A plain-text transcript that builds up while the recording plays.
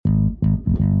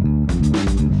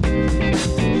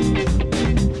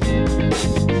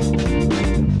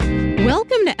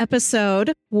to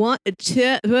episode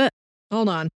hold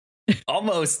on.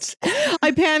 Almost.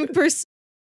 I panicked for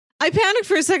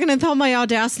a second and thought my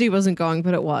Audacity wasn't going,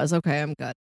 but it was. Okay, I'm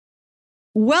good.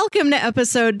 Welcome to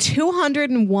episode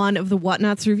 201 of the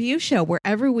Whatnots Review Show, where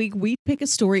every week we pick a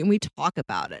story and we talk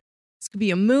about it. This could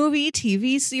be a movie,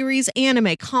 TV series,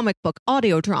 anime, comic book,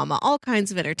 audio drama, all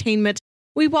kinds of entertainment.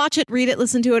 We watch it, read it,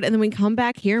 listen to it, and then we come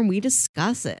back here and we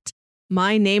discuss it.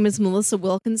 My name is Melissa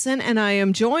Wilkinson, and I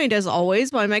am joined, as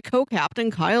always, by my co-captain,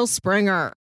 Kyle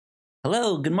Springer.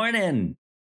 Hello, good morning.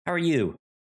 How are you?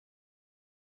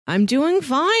 I'm doing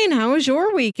fine. How was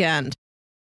your weekend?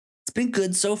 It's been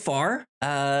good so far.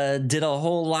 Did a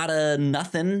whole lot of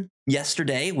nothing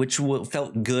yesterday, which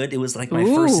felt good. It was like my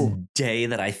first day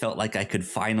that I felt like I could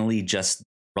finally just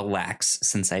relax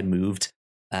since I moved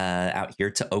out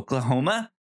here to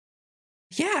Oklahoma.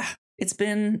 Yeah, it's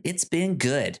been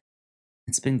good.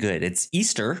 It's been good. It's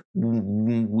Easter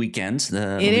weekend,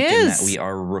 the weekend that we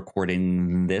are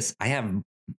recording this. I have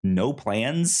no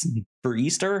plans for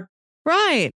Easter.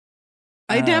 Right.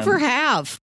 I never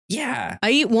have. Yeah. I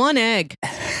eat one egg.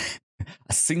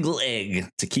 A single egg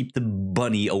to keep the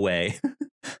bunny away.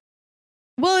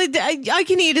 Well, I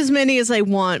can eat as many as I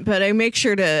want, but I make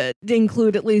sure to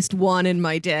include at least one in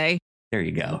my day. There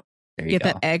you go. There you go.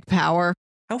 Get that egg power.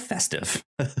 How festive.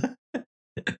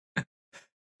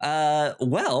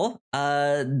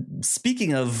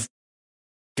 Speaking of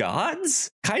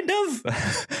gods, kind of.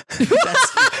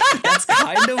 that's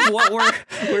kind of what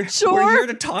we're here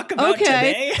to talk about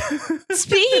today.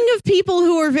 Speaking of people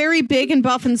who are very big and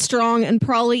buff and strong and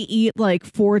probably eat like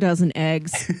 4 dozen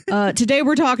eggs, today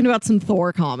we're talking about some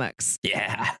Thor comics.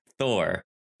 Yeah, Thor.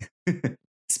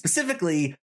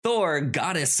 Specifically, Thor,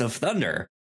 Goddess of Thunder.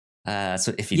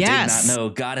 So if you did not know,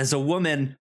 God is a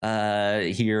woman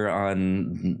here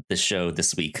on the show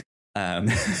this week.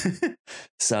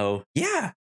 So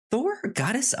yeah, Thor,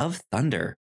 Goddess of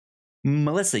Thunder.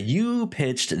 Melissa, you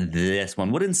pitched this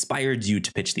one. What inspired you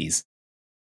to pitch these?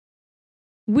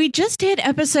 We just hit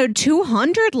episode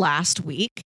 200 last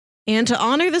week. And to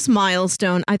honor this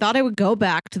milestone, I thought I would go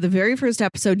back to the very first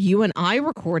episode you and I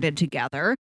recorded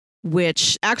together,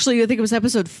 which actually I think it was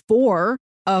episode 4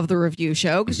 of the review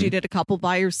show, because you did a couple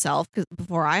by yourself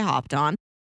before I hopped on.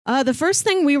 The first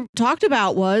thing we talked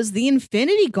about was the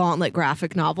Infinity Gauntlet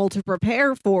graphic novel to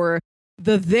prepare for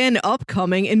the then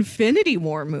upcoming Infinity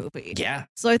War movie. Yeah.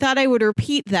 So I thought I would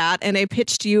repeat that, and I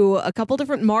pitched you a couple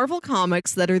different Marvel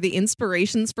comics that are the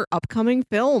inspirations for upcoming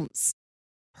films.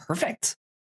 Perfect.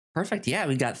 Yeah,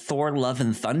 we got Thor, Love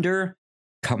and Thunder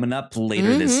coming up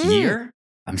later this year.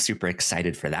 I'm super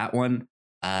excited for that one.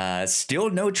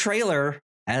 Still no trailer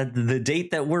at the date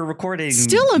that we're recording.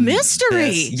 Still a mystery.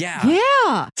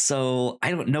 Yeah. So I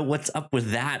don't know what's up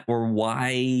with that or why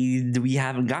we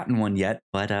haven't gotten one yet,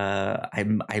 but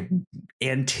I'm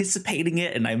anticipating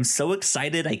it and I'm so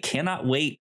excited. I cannot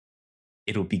wait.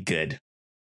 It'll be good.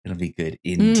 It'll be good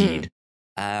indeed.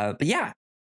 But yeah,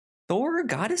 Thor,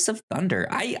 Goddess of Thunder.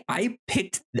 I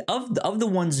picked of the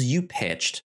ones you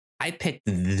pitched. I picked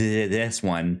this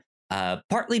one.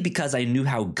 Partly because I knew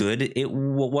how good it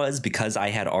was because I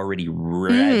had already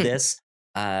read this.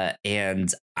 And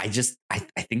I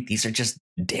think these are just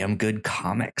damn good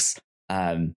comics.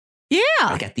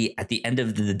 Like at the end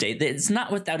of the day, it's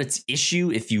not without its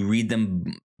issue if you read them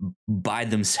by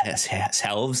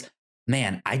themselves.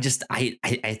 Man, I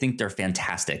think they're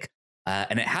fantastic.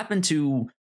 And it happened to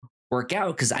work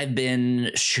out because I've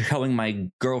been showing my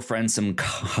girlfriend some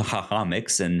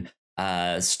comics and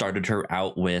started her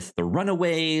out with The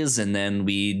Runaways, and then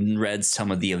we read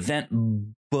some of the event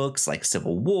books like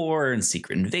Civil War and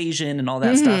Secret Invasion and all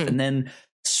that stuff, and then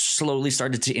slowly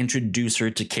started to introduce her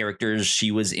to characters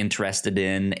she was interested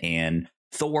in, and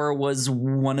Thor was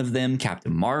one of them,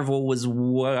 Captain Marvel was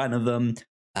one of them,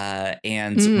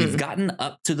 and we've gotten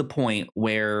up to the point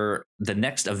where the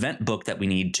next event book that we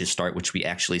need to start, which we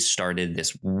actually started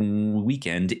this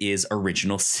weekend, is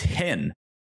Original Sin.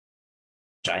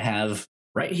 I have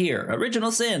right here,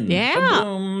 Original Sin. Yeah.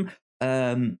 Boom.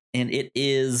 And it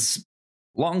is,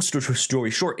 long story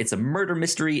short, it's a murder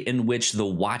mystery in which the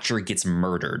Watcher gets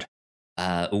murdered.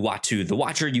 Uatu, the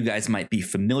Watcher, you guys might be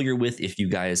familiar with if you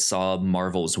guys saw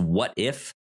Marvel's What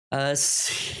If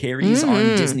series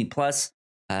on Disney Plus.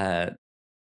 There's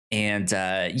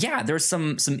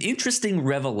some interesting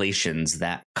revelations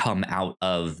that come out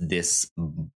of this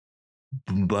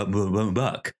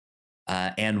book.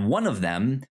 And one of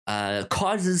them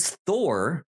causes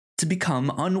Thor to become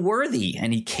unworthy,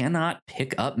 and he cannot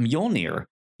pick up Mjolnir.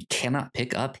 He cannot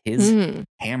pick up his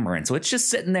hammer. And so it's just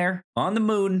sitting there on the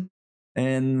moon,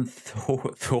 and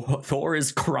Thor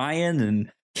is crying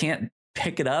and can't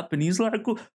pick it up, and he's like,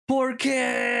 "¿Por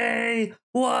qué?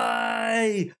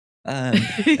 Why?"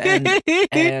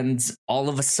 And all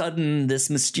of a sudden,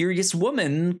 this mysterious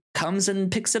woman comes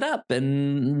and picks it up,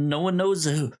 and no one knows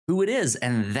who it is.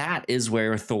 And that is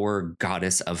where Thor,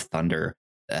 goddess of thunder,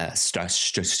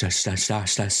 starts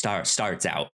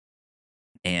out.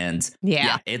 And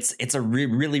yeah, it's a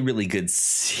really, really good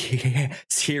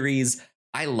series.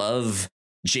 I love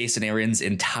Jason Aaron's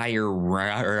entire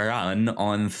run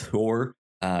on Thor.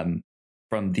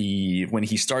 From when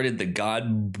he started the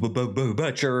God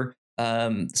Butcher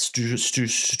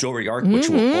story arc, which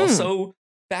will also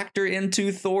factor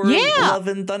into Thor Love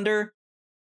and Thunder.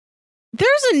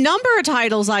 There's a number of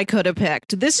titles I could have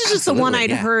picked. This is just the one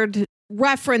I'd heard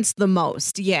referenced the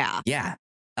most. Yeah.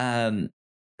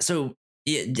 So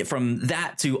from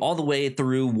that to all the way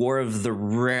through War of the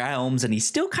Realms, and he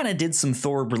still kind of did some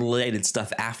Thor related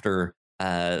stuff after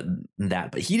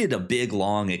that, but he did a big,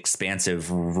 long,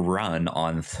 expansive run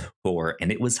on Thor,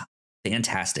 and it was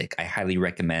fantastic. I highly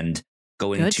recommend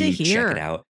going to check it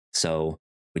out. So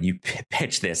when you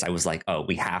pitch this, I was like, oh,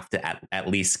 we have to at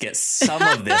least get some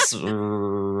of this.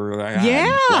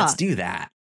 Yeah, let's do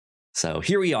that. So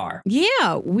here we are.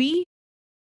 Yeah, we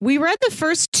read the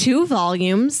first 2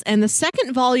 volumes, and the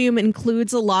second volume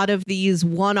includes a lot of these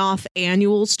one-off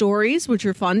annual stories, which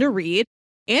are fun to read.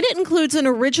 And it includes an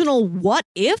original what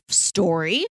if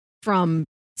story from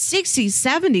 60s,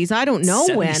 70s. I don't know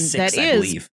when that is.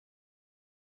 Believe.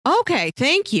 Okay,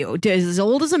 thank you. As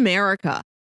old as America.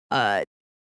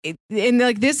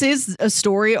 This is a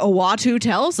story Uatu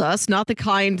tells us, not the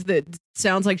kind that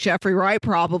sounds like Jeffrey Wright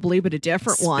probably, but a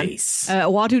different one.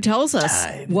 Uatu tells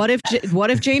us, what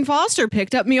if Jane Foster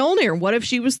picked up Mjolnir? What if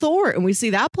she was Thor? And we see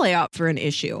that play out for an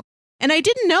issue. And I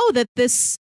didn't know that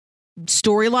this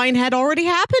storyline had already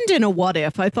happened in a what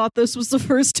if. I thought this was the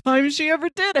first time she ever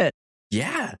did it.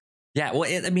 Yeah. Well,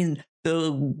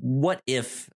 the what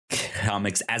if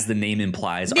comics, as the name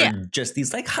implies, are just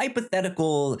these like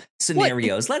hypothetical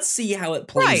scenarios. Let's see how it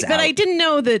plays out. But I didn't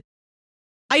know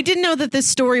that this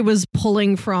story was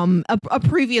pulling from a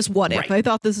previous what if. I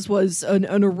thought this was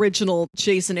an original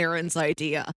Jason Aaron's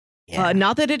idea.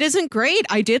 Not that it isn't great.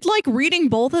 I did like reading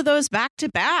both of those back to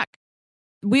back.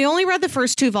 We only read the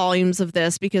first 2 volumes of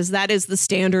this because that is the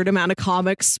standard amount of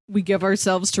comics we give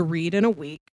ourselves to read in a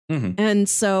week. And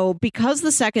so because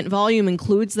the second volume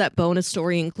includes that bonus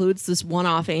story, includes this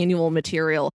one-off annual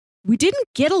material, we didn't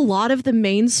get a lot of the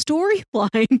main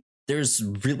storyline. There's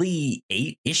really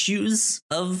 8 issues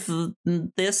of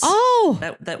this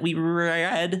that we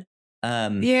read.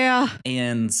 And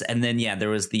then there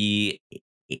was the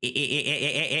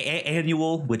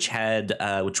annual, which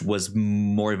was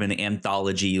more of an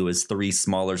anthology. It was 3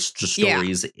 smaller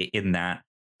stories in that.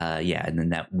 And then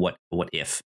that what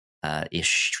if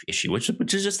issue, which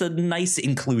is just a nice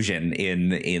inclusion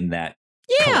in that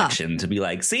collection, to be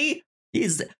like, see,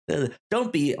 he's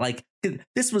don't be like,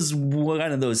 this was one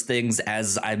of those things,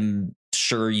 as I'm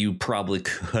sure you probably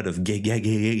could have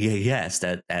guessed,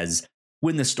 as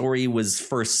when the story was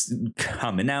first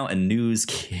coming out and news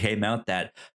came out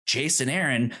that Jason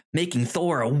Aaron making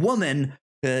Thor a woman,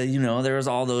 there was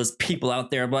all those people out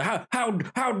there like,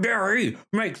 how dare he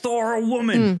make Thor a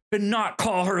woman and not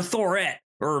call her Thorette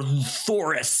or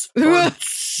Thoris or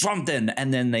something.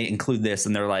 And then they include this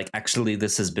and they're like, actually,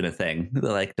 this has been a thing.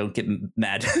 They're like, don't get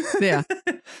mad. Yeah.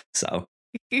 So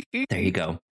there you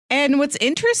go. And what's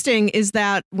interesting is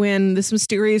that when this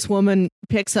mysterious woman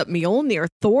picks up Mjolnir,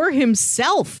 Thor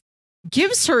himself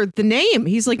gives her the name.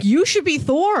 He's like, you should be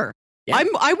Thor. Yeah.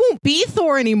 I won't be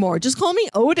Thor anymore. Just call me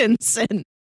Odinson,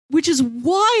 which is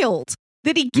wild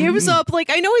that he gives up.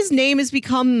 Like, I know his name has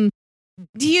become,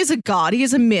 he is a god. He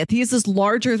is a myth. He is this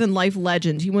larger than life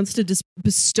legend. He wants to just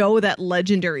bestow that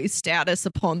legendary status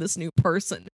upon this new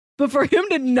person. But for him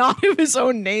to not have his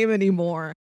own name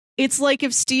anymore, it's like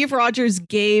if Steve Rogers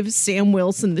gave Sam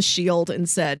Wilson the shield and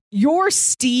said, you're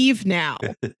Steve now.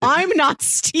 I'm not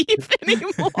Steve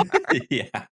anymore.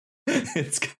 Yeah.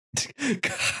 It's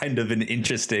kind of an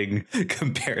interesting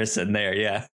comparison there.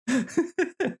 Yeah.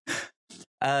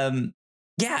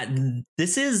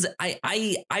 This is,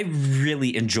 I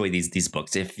really enjoy these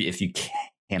books. If you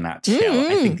cannot tell,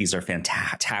 I think these are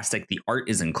fantastic. The art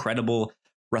is incredible.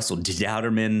 Russell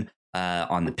Dowderman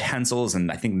on the pencils, and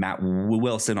I think Matt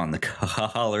Wilson on the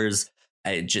colors.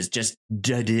 It just does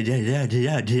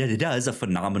a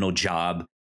phenomenal job,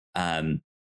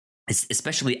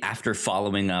 especially after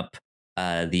following up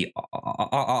the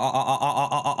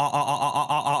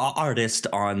artist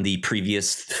on the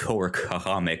previous Thor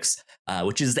comics,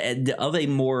 which is of a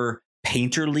more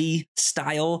painterly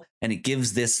style, and it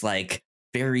gives this like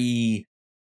very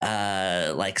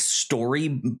like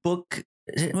storybook.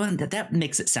 Well, that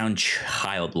makes it sound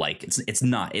childlike. It's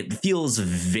not. It feels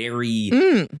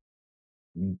very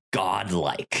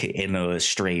godlike in a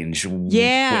strange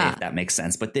way, if that makes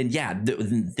sense. But then,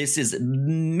 this is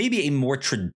maybe a more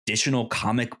traditional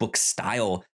comic book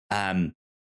style.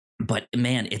 But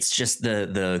man, it's just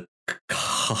the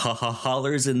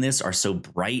colors in this are so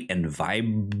bright and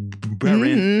vibrant,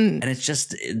 and it's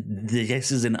just,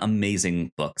 this is an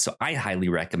amazing book. So I highly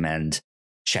recommend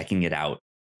checking it out,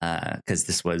 because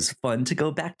this was fun to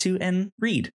go back to and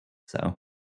read. So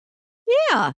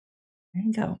yeah, there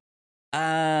you go.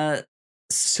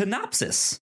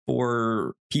 Synopsis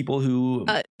for people who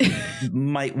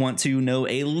might want to know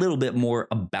a little bit more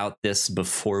about this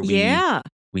before we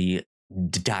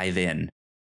dive in.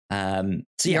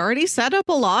 You already set up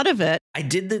a lot of it. I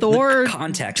did the Thor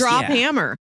context. Drop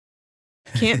hammer.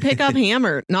 Can't pick up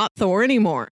hammer. Not Thor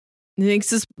anymore. He makes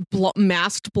this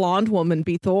masked blonde woman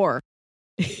be Thor.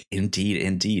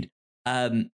 Indeed.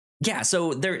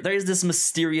 So there is this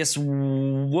mysterious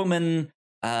woman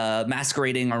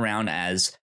masquerading around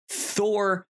as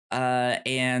Thor,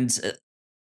 and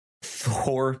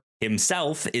Thor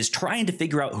himself is trying to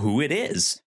figure out who it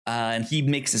is. And he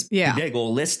makes this big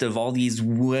old list of all these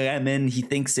women he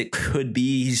thinks it could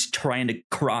be. He's trying to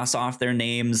cross off their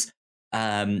names.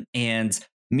 And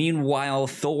meanwhile,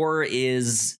 Thor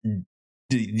is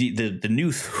the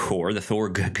new Thor, the Thor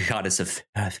goddess of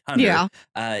thunder,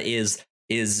 is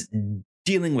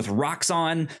dealing with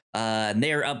Roxxon.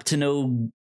 They're up to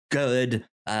no good.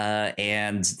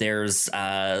 And there's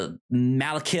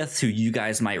Malekith, who you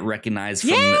guys might recognize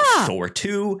from Thor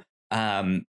 2.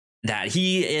 That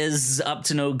he is up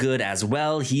to no good as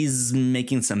well. He's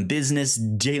making some business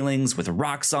dealings with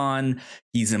Roxxon.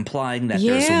 He's implying that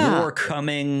there's a war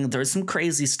coming. There's some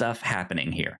crazy stuff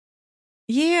happening here.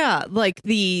 Yeah, like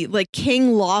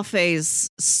King Lawfey's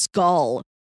skull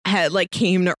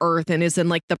came to Earth and is in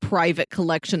like the private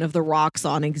collection of the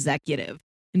Roxxon executive.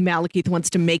 And Malekith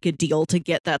wants to make a deal to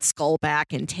get that skull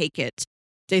back and take it.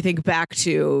 They think back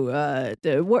to where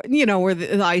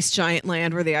the ice giant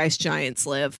land, where the ice giants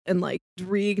live, and like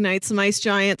reignite some ice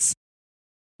giants.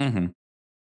 Mm-hmm.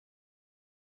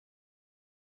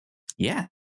 Yeah.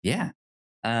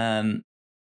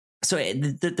 So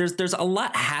there's a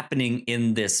lot happening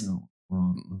in this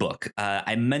book.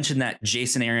 I mentioned that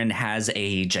Jason Aaron has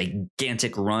a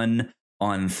gigantic run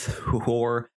on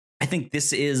Thor. I think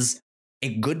this is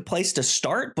a good place to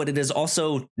start, but it is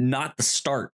also not the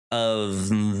start of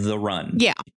the run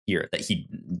here that he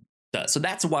does. So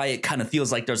that's why it kind of feels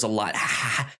like there's a lot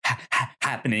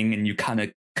happening, and you kind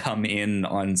of come in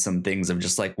on some things of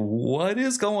just like, what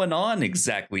is going on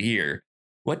exactly here?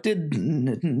 What did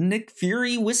Nick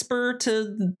Fury whisper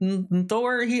to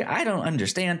Thor here? I don't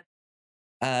understand.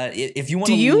 If you want,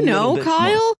 do you know,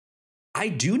 Kyle? More, I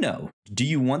do know. Do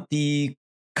you want the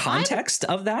context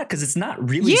of that? Because it's not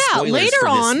really spoilers later for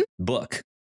on this book.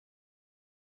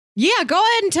 Yeah, go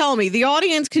ahead and tell me. The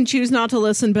audience can choose not to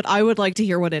listen, but I would like to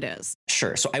hear what it is.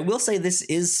 Sure. So I will say this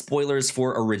is spoilers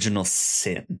for Original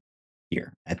Sin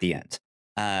here at the end.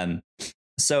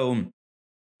 So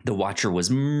the Watcher was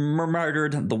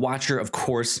murdered. The Watcher, of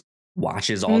course,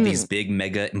 watches all these big,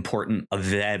 mega important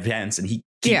events, and he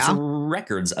keeps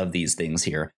records of these things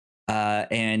here.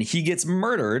 And he gets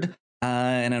murdered.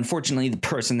 And unfortunately, the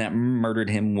person that murdered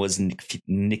him was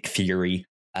Nick Fury.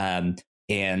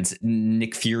 And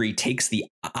Nick Fury takes the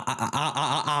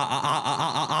eye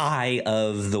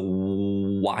of the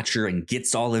Watcher and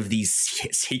gets all of these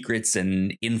secrets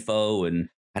and info. And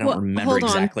I don't remember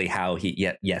exactly how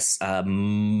he.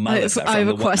 Melissa I have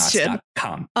a question.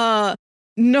 .com.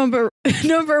 Number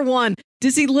one,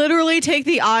 does he literally take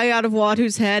the eye out of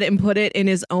Watu's head and put it in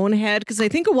his own head? Because I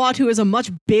think Watu is a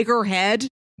much bigger head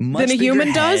than a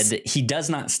human does. He does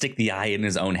not stick the eye in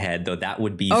his own head, though. That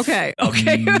would be amazing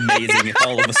if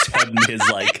all of a sudden his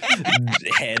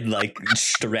head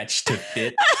stretched to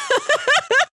fit.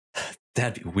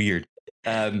 That'd be weird.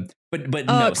 But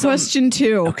no. Question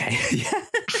 2. Okay.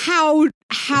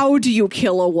 How do you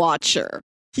kill a Watcher?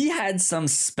 He had some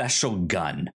special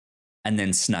gun and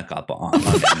then snuck up on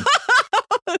him.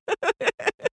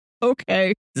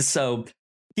 Okay. So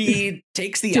he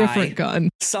takes the different eye. Gun.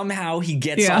 Somehow he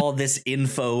gets all this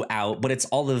info out, but it's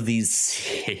all of these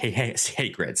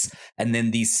secrets. And then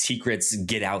these secrets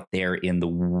get out there in the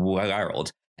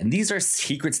world. And these are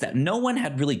secrets that no one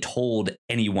had really told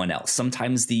anyone else.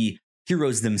 Sometimes the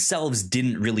heroes themselves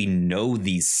didn't really know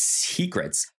these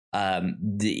secrets. For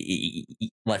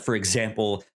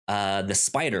example, the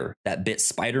spider that bit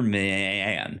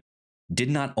Spider-Man. did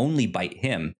not only bite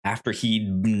him. After he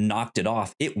knocked it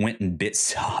off, it went and bit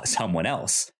someone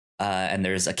else. And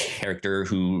there's a character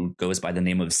who goes by the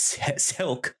name of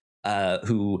Silk,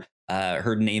 who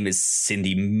her name is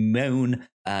Cindy Moon.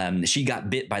 She got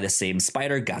bit by the same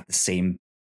spider, got the same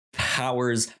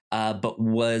powers, but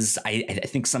was I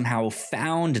think somehow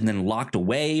found and then locked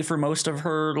away for most of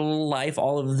her life.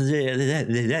 All of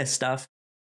this stuff.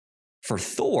 For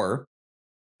Thor,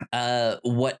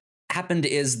 what happened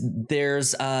is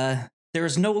there's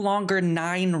no longer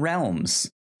 9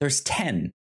 realms. There's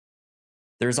 10.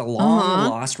 There's a long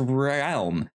lost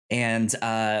realm, and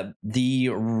the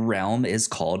realm is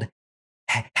called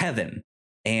Heaven.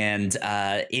 And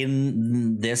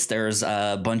in this, there's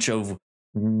a bunch of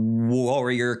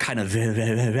warrior kind of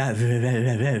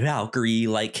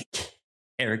Valkyrie-like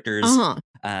characters.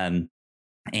 And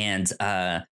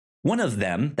one of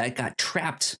them that got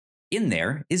trapped in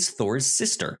there is Thor's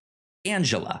sister,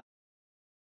 Angela.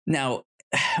 Now,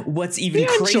 what's even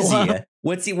crazier?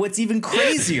 What's even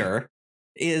crazier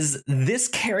is this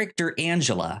character,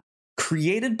 Angela,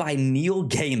 created by Neil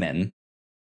Gaiman,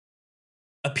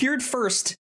 appeared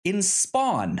first in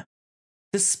Spawn,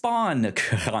 the Spawn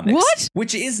comics,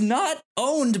 which is not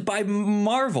owned by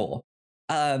Marvel.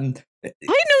 I know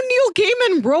Neil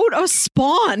Gaiman wrote a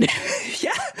Spawn.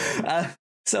 Yeah.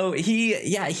 So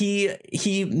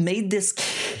he made this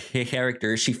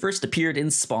character. She first appeared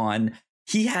in Spawn.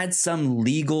 He had some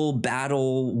legal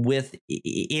battle with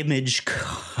Image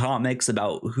Comics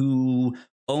about who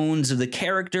owns the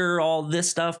character, all this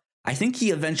stuff. I think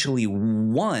he eventually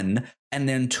won and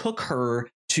then took her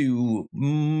to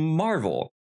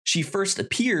Marvel. She first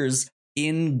appears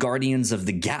in Guardians of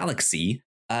the Galaxy,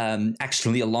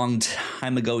 actually a long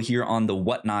time ago here on the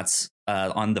Whatnots,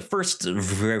 on the first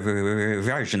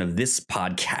version of this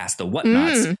podcast, the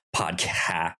Whatnots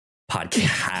podcast.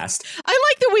 I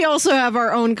like that we also have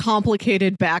our own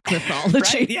complicated back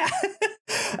mythology. Right? Yeah.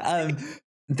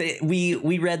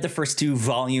 We read the first 2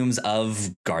 volumes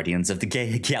of Guardians of the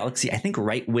Galaxy, I think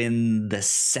right when the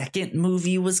second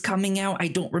movie was coming out. I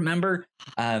don't remember.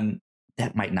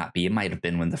 That might not be. It might have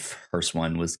been when the first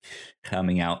one was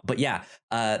coming out. But yeah,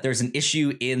 there's an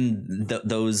issue in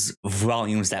those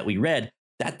volumes that we read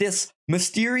that this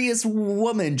mysterious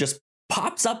woman just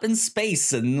pops up in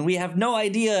space and we have no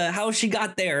idea how she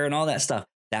got there and all that stuff.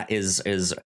 That is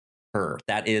her.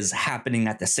 That is happening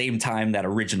at the same time that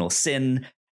Original Sin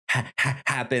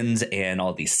happens and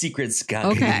all these secrets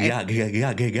got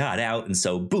out. And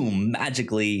so boom,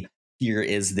 magically here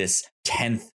is this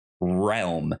 10th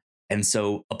realm. And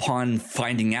so upon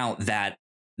finding out that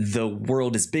the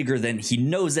world is bigger than he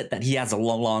knows it, that he has a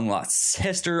long lost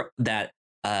sister, that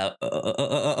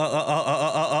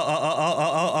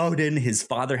Odin, his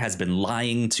father, has been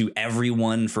lying to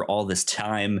everyone for all this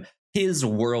time. His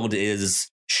world is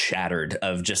shattered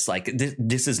of just like,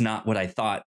 this is not what I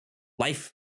thought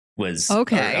life was.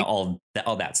 Okay. All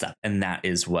that stuff. And that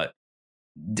is what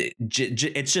it's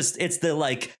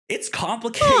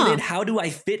complicated. How do I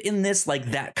fit in this?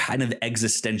 Like that kind of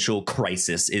existential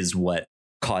crisis is what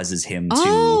causes him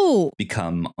to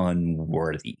become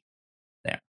unworthy.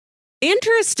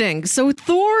 Interesting. So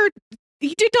Thor,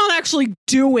 he did not actually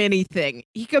do anything.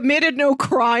 He committed no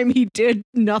crime. He did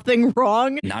nothing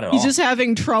wrong. Not at all. He's just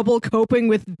having trouble coping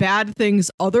with bad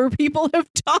things other people have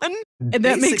done. And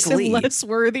that makes him less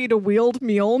worthy to wield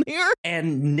Mjolnir.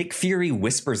 And Nick Fury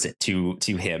whispers it to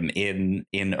him in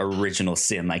Original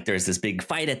Sin. Like there's this big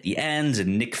fight at the end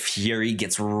and Nick Fury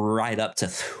gets right up to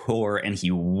Thor and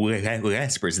he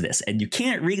whispers this. And you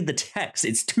can't read the text.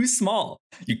 It's too small.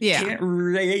 You can't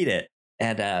read it.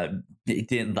 And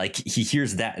he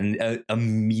hears that and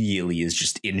immediately is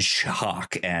just in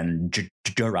shock and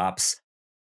drops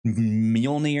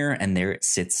Mjolnir, and there it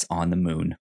sits on the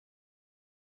moon.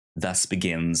 Thus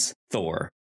begins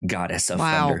Thor, goddess of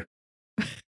thunder.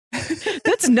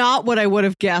 That's not what I would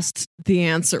have guessed the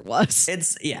answer was.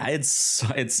 It's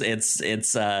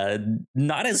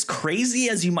not as crazy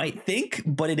as you might think,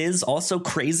 but it is also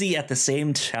crazy at the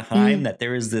same time that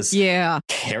there is this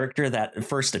character that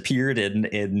first appeared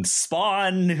in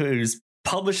Spawn, who's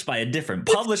published by a different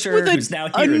publisher, who's now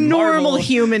here in Marvel. A normal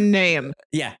human name.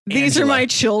 Yeah. These are my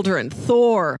children.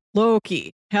 Thor,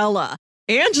 Loki, Hela,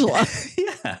 Angela.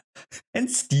 Yeah. And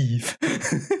Steve.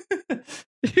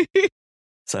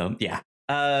 So yeah,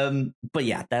 but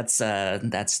yeah, that's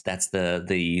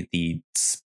the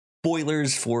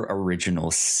spoilers for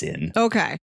Original Sin.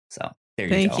 Okay. So there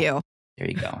you Thank go. you. There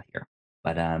you go. Here,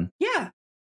 but yeah,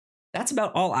 that's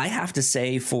about all I have to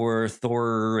say for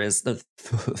Thor as the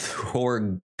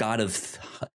Thor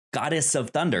goddess of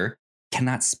thunder.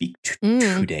 Cannot speak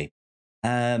today.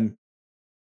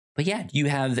 But yeah, do you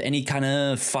have any kind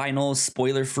of final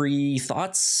spoiler-free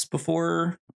thoughts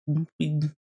before we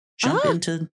jump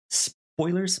into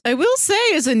spoilers? I will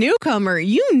say, as a newcomer,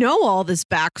 you know all this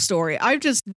backstory.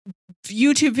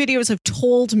 YouTube videos have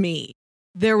told me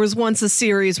there was once a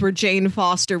series where Jane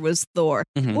Foster was Thor,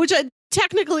 which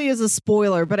technically is a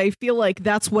spoiler, but I feel like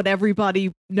that's what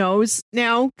everybody knows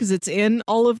now because it's in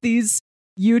all of these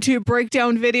YouTube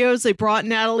breakdown videos. They brought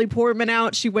Natalie Portman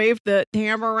out. She waved the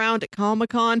hammer around at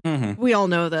Comic-Con. We all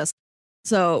know this.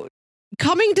 So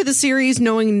coming to the series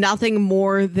knowing nothing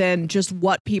more than just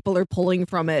what people are pulling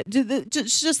from it,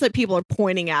 just that people are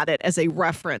pointing at it as a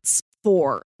reference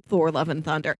for Thor Love and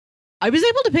Thunder, I was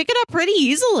able to pick it up pretty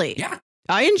easily. Yeah.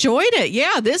 I enjoyed it.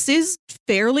 Yeah, this is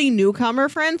fairly newcomer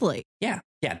friendly. Yeah.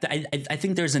 I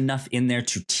think there's enough in there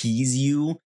to tease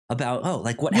you about,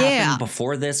 what happened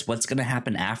before this, what's going to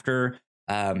happen after.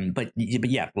 But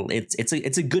yeah,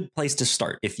 it's a good place to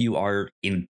start if you are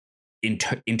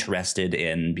interested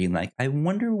in being like, I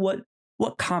wonder what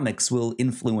comics will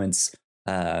influence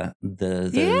the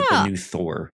new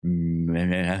Thor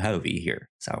movie here.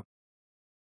 So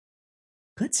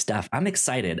good stuff. I'm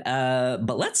excited.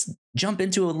 But let's jump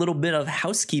into a little bit of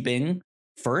housekeeping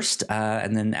first,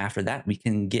 and then after that we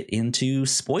can get into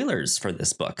spoilers for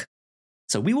this book.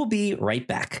 So we will be right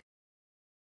back.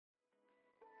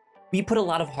 We put a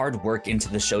lot of hard work into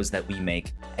the shows that we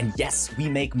make, and yes, we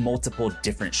make multiple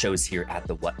different shows here at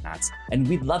The Whatnots, and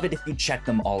we'd love it if you check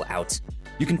them all out.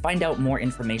 You can find out more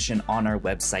information on our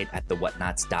website at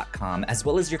thewhatnots.com, as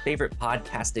well as your favorite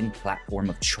podcasting platform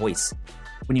of choice.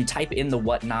 When you type in The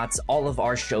Whatnots, all of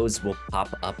our shows will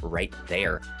pop up right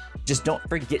there. Just don't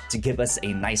forget to give us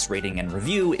a nice rating and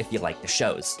review if you like the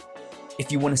shows. If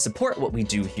you want to support what we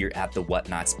do here at The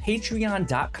Whatnots,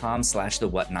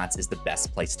 patreon.com/thewhatnots is the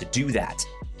best place to do that.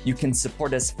 You can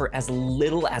support us for as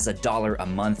little as $1 a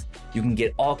month. You can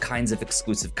get all kinds of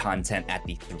exclusive content at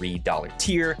the $3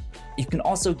 tier. You can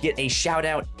also get a shout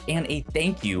out and a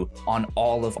thank you on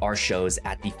all of our shows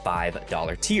at the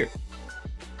 $5 tier.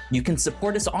 You can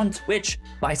support us on Twitch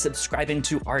by subscribing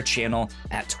to our channel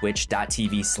at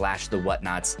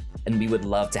twitch.tv/thewhatnots, and we would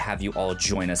love to have you all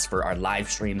join us for our live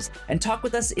streams and talk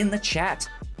with us in the chat.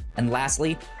 And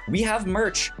lastly, we have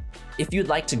merch. If you'd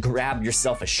like to grab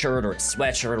yourself a shirt or a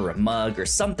sweatshirt or a mug or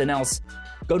something else,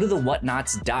 go to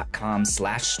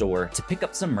thewhatnots.com/store to pick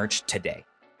up some merch today.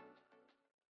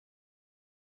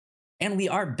 And we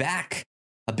are back.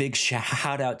 A big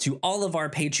shout out to all of our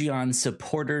Patreon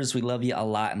supporters. We love you a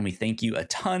lot, and we thank you a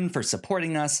ton for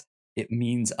supporting us. It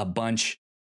means a bunch.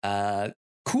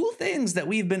 Cool things that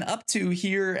we've been up to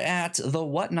here at The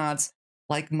Whatnots.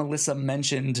 Like Melissa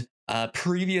mentioned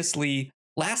previously,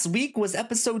 last week was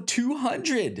episode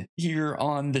 200 here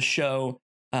on the show.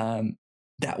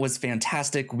 That was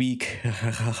fantastic. We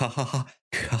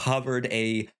covered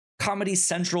a Comedy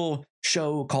Central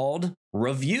show called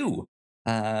Review,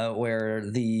 where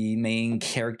the main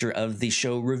character of the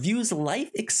show reviews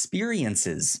life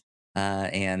experiences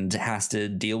and has to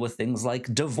deal with things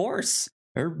like divorce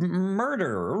or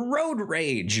murder or road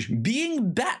rage,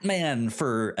 being Batman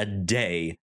for a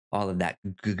day, all of that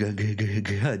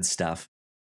good stuff.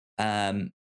 On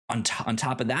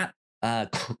top of that,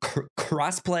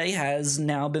 crossplay has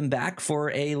now been back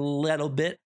for a little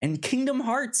bit, and Kingdom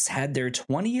Hearts had their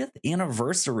 20th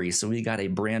anniversary, so we got a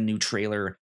brand new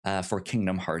trailer for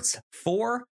Kingdom Hearts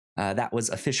 4. That was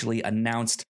officially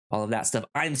announced, all of that stuff.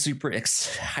 I'm super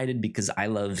excited because I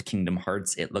love Kingdom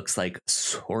Hearts. It looks like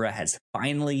Sora has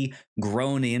finally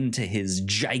grown into his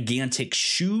gigantic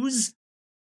shoes.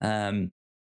 And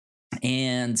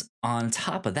on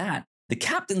top of that, the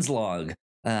Captain's Log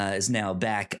is now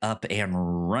back up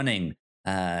and running.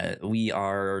 We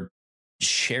are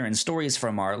sharing stories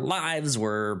from our lives.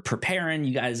 We're preparing.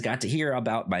 You guys got to hear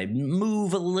about my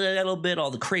move a little bit,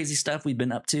 all the crazy stuff we've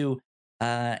been up to.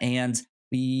 And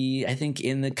I think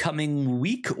in the coming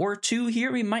week or two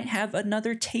here, we might have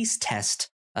another taste test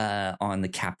on the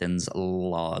Captain's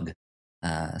Log.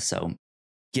 So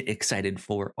get excited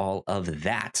for all of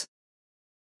that.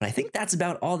 But I think that's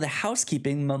about all the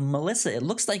housekeeping. Melissa, it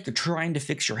looks like you're trying to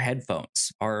fix your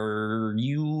headphones. Are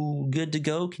you good to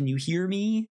go? Can you hear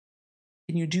me?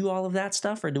 Can you do all of that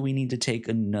stuff, or do we need to take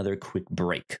another quick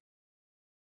break?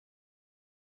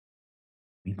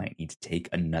 We might need to take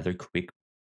another quick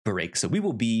break. So we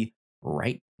will be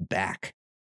right back.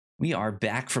 We are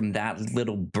back from that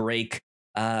little break.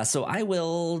 So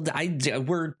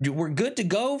we're good to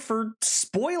go for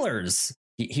spoilers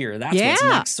here. That's what's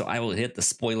next. So I will hit the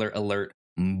spoiler alert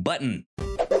button.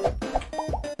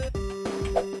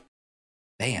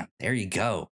 Bam, there you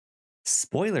go.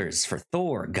 Spoilers for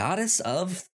Thor, Goddess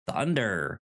of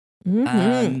Thunder.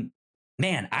 Man,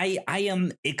 I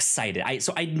am excited.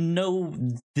 I know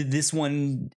this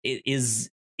one is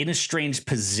in a strange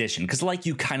position because, like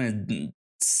you kind of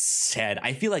said,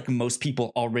 I feel like most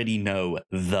people already know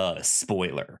the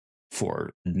spoiler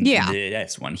for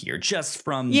this one here, just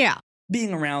from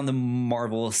being around the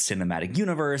Marvel Cinematic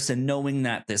Universe and knowing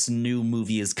that this new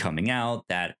movie is coming out.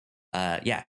 That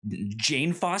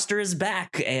Jane Foster is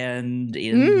back, and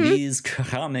in these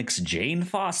comics, Jane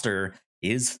Foster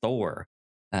is Thor.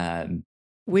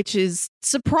 Which is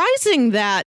surprising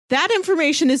that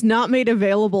information is not made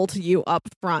available to you up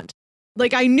front.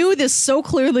 Like, I knew this so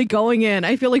clearly going in.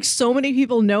 I feel like so many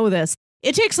people know this.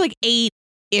 It takes like 8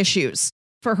 issues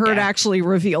for her to actually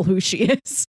reveal who she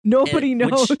is. Nobody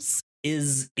knows. Which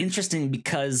is interesting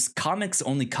because comics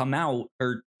only come out,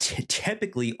 or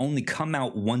typically only come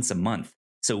out once a month.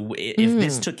 So if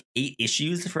this took 8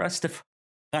 issues for us to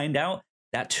find out,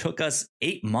 that took us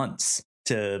 8 months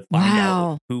to find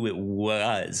out who it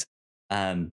was.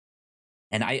 And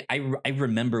I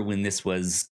remember when this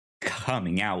was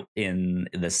coming out in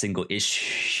the single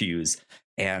issues,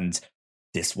 and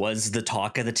this was the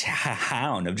talk of the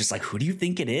town of just like, who do you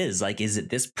think it is? Like, is it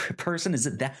this person? Is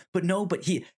it that? But no, but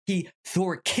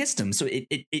Thor kissed him, so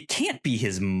it can't be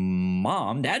his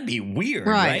mom. That'd be weird,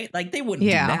 right? Like, they wouldn't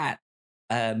do that.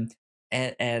 And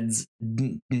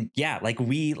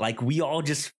we all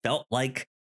just felt like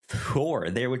Thor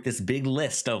there with this big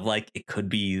list of like, it could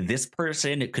be this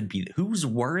person, it could be who's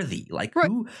worthy, like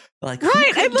who, like who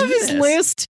I love his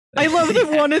list. I love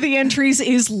that one of the entries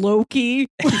is Loki.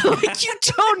 Like, you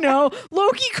don't know,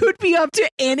 Loki could be up to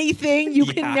anything. You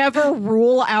can never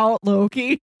rule out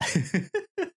Loki.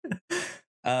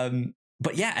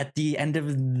 But yeah, at the end of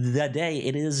the day,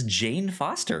 it is Jane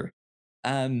Foster.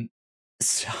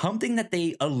 Something that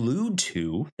they allude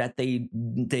to, that they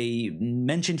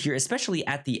mentioned here, especially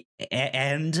at the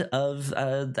end of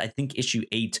I think issue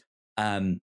 8,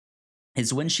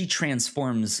 is when she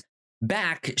transforms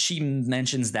back. She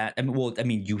mentions that,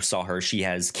 you saw her. She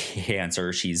has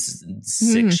cancer. She's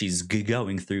sick. She's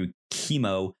going through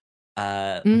chemo,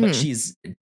 but she's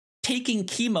taking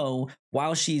chemo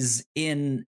while she's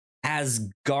in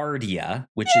Asgardia,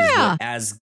 which is what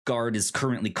Asgard is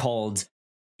currently called.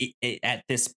 At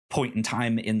this point in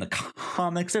time in the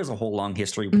comics. There's a whole long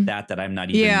history with that I'm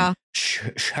not even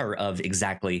sure of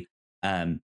exactly.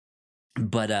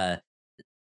 But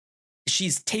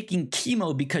she's taking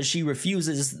chemo because she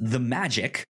refuses the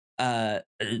magic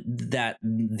that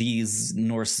these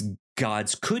Norse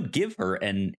gods could give her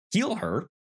and heal her.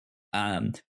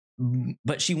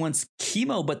 But she wants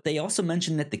chemo, but they also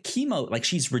mentioned that the chemo, like,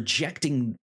 she's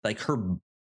rejecting, like, her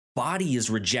body is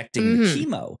rejecting the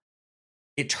chemo.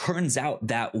 It turns out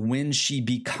that when she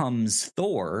becomes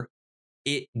Thor,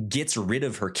 it gets rid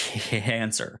of her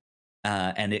cancer,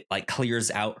 and it like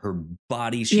clears out her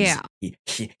body. She's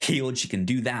healed. She can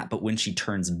do that. But when she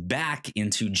turns back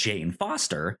into Jane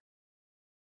Foster,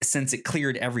 since it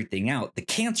cleared everything out, the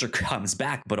cancer comes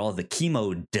back, but all the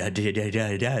chemo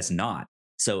does not.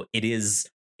 So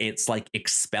it's like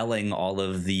expelling all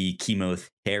of the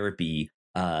chemotherapy,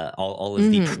 all of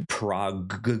the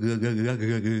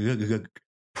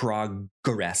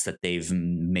progress that they've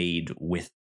made with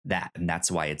that, and that's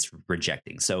why it's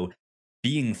rejecting. So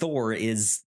being Thor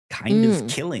is kind of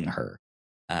killing her,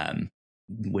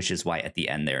 which is why at the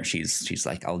end there she's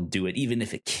like, I'll do it even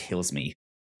if it kills me,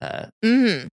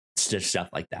 stuff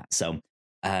like that. So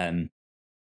but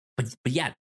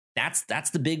yeah,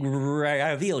 that's the big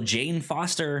reveal. Jane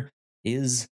Foster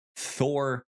is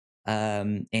Thor,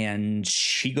 and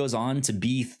she goes on to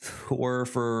be Thor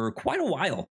for quite a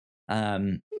while.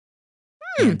 And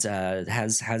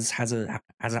has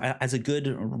a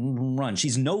good run.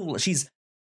 She's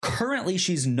currently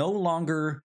no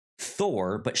longer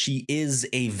Thor, but she is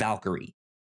a Valkyrie.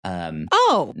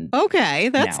 Okay,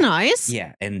 that's nice.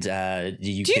 Yeah, and do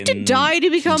you have to die to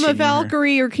become a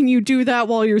Valkyrie, or can you do that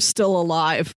while you're still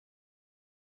alive?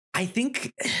 I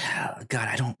think, God,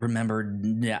 I don't remember.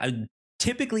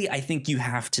 Typically, I think you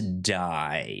have to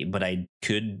die, but I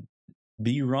could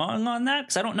be wrong on that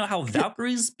because I don't know how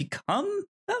Valkyries become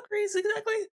Valkyries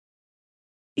exactly.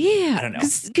 Yeah, I don't know,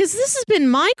 because this has been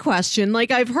my question. Like,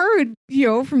 I've heard,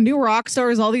 from New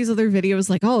Rockstars, all these other videos,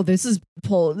 like, oh, this is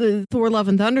the Thor: Love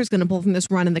and Thunder is going to pull from this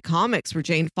run in the comics where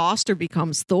Jane Foster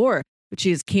becomes Thor, but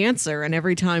she has cancer, and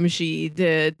every time she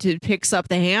picks up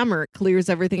the hammer, it clears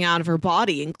everything out of her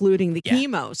body, including the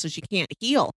chemo, so she can't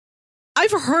heal.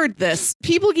 I've heard this.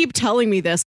 People keep telling me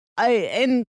this.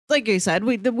 And like I said,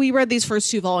 we read these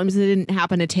first 2 volumes. It didn't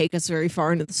happen to take us very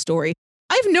far into the story.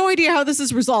 I have no idea how this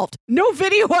is resolved. No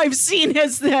video I've seen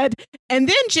has said, and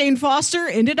then Jane Foster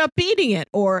ended up beating it,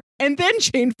 or, and then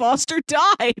Jane Foster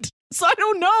died. So I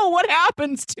don't know what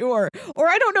happens to her. Or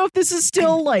I don't know if this is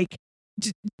still like,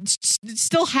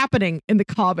 still happening in the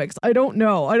comics. I don't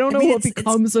know. I don't know what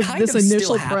becomes of this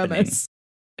initial premise.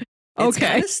 It's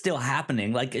kind of still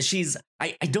happening. Like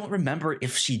I don't remember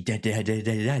if she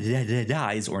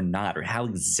dies or not, or how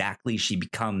exactly she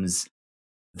becomes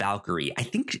Valkyrie. I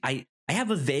think I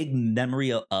have a vague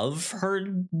memory of her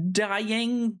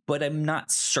dying, but I'm not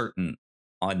certain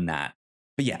on that.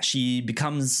 But yeah, she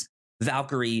becomes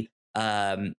Valkyrie.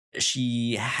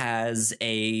 She has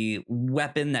a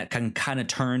weapon that can kind of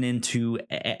turn into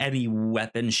any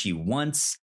weapon she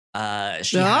wants.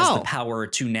 She has the power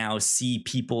to now see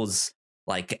people's,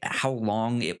 like, how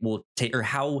long it will take or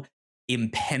how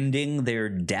impending their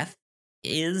death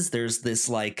is. There's this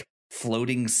like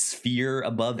floating sphere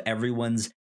above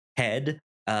everyone's head.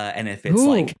 And if it's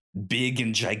like big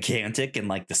and gigantic and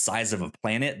like the size of a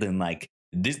planet, then like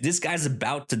this guy's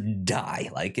about to die.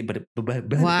 Like, but if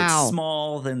it's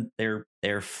small, then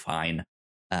they're fine.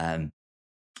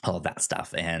 All of that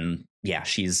stuff. And yeah,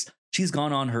 she's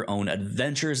gone on her own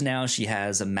adventures now. She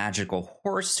has a magical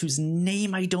horse whose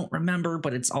name I don't remember,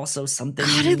 but it's also something.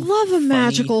 God, I love a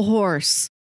magical horse.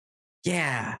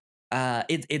 Yeah.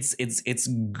 It's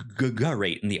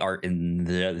great, and the art in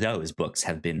those books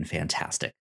have been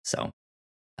fantastic. So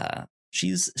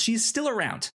she's still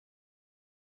around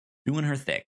doing her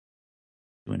thing.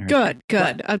 Good.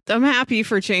 I'm happy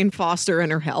for Jane Foster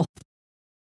and her health.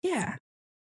 Yeah.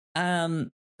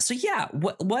 So yeah,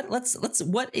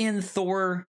 what in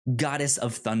Thor, Goddess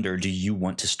of Thunder, do you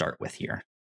want to start with here?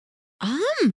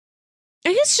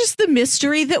 I guess just the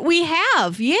mystery that we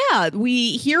have. Yeah,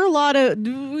 we see a lot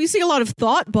of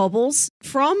thought bubbles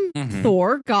from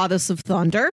Thor, Goddess of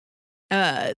Thunder.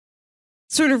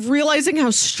 Sort of realizing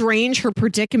how strange her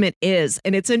predicament is.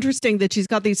 And it's interesting that she's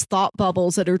got these thought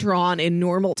bubbles that are drawn in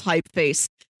normal typeface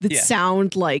that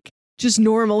sound like just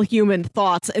normal human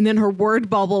thoughts, and then her word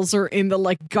bubbles are in the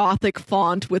like gothic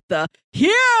font with the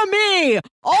 "Hear me,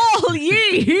 all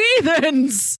ye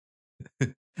heathens,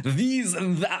 these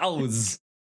and thous."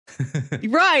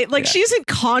 Right, like she isn't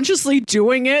consciously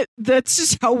doing it. That's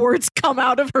just how words come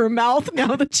out of her mouth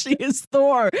now that she is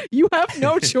Thor. You have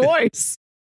no choice.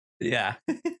 Yeah.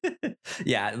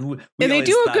 Yeah, and they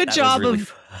do a good job really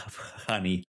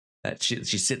funny that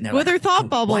she's sitting there with like, her thought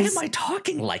bubbles. Why am I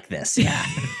talking like this? Yeah.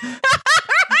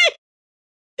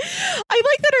 I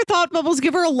like that her thought bubbles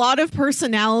give her a lot of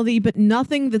personality, but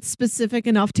nothing that's specific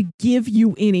enough to give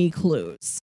you any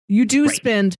clues. You do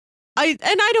spend. I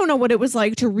don't know what it was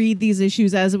like to read these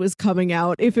issues as it was coming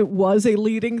out, if it was a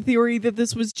leading theory that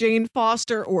this was Jane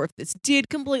Foster, or if this did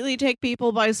completely take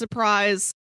people by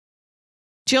surprise.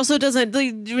 She also doesn't,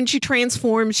 like, when she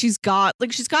transforms, she's got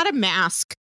a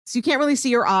mask, so you can't really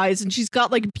see her eyes, and she's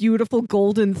got like beautiful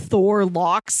golden Thor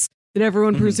locks that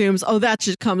everyone presumes, that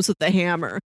just comes with the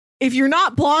hammer. If you're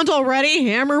not blonde already,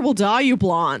 hammer will dye you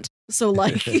blonde. So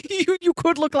like you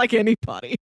could look like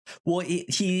anybody. Well,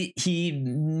 he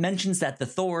mentions that the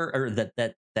Thor, or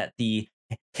that the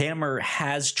hammer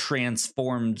has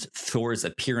transformed Thor's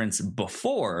appearance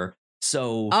before.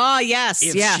 So yes,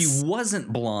 if she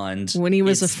wasn't blonde when he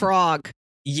was a frog,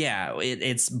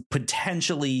 it's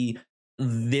potentially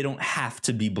they don't have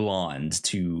to be blonde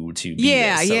to be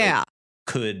this. So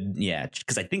could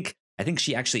because I think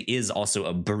she actually is also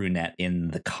a brunette in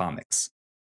the comics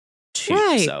too.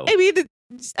 Right. So I mean,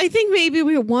 I think maybe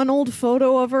we had one old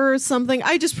photo of her or something.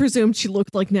 I just presumed she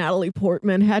looked like Natalie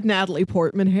Portman, had Natalie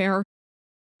Portman hair.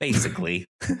 Basically.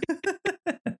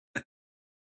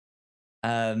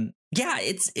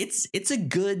 It's a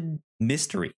good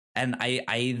mystery, and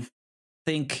I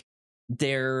think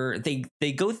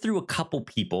they go through a couple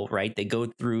people, right? They go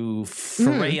through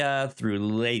Freya, through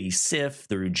Lady Sif,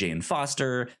 through Jane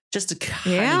Foster, just to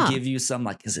kind of give you some,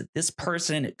 like, is it this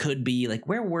person? It could be like,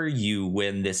 where were you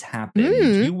when this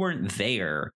happened? You weren't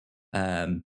there.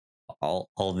 All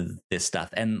of this stuff,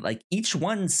 and like each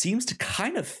one seems to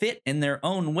kind of fit in their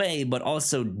own way, but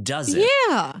also doesn't.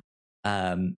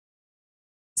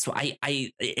 So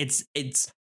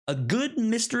it's a good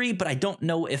mystery, but I don't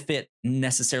know if it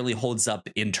necessarily holds up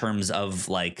in terms of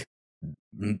like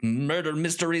murder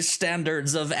mystery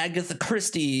standards of Agatha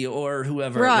Christie or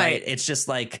whoever. Right? It's just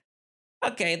like,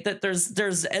 okay, that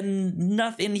there's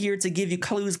enough in here to give you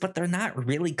clues, but they're not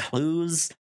really clues.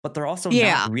 But they're also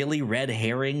not really red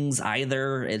herrings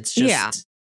either. It's just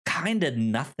kind of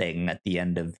nothing at the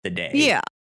end of the day. Yeah.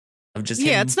 Of just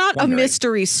it's not wondering. A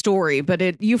mystery story,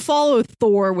 but you follow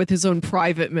Thor with his own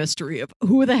private mystery of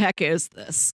who the heck is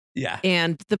this? Yeah.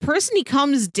 And the person he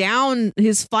comes down,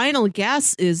 his final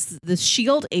guess is the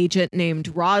Shield agent named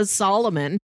Roz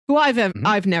Solomon, who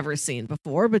I've never seen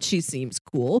before, but she seems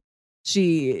cool.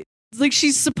 She's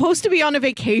supposed to be on a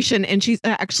vacation, and she's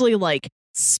actually like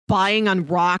spying on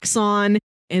Roxxon,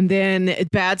 and then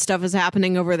bad stuff is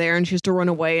happening over there, and she has to run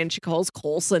away, and she calls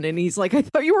Coulson, and he's like, I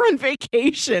thought you were on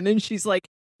vacation. And she's like,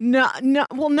 no,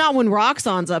 well, not when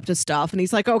Roxxon's up to stuff. And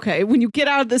he's like, okay, when you get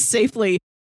out of this safely,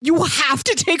 you have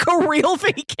to take a real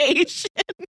vacation.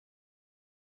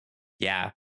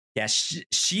 Yeah. Yeah.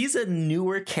 She's a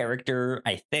newer character,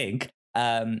 I think.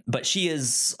 But she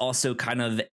is also kind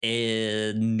of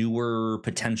a newer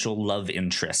potential love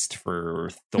interest for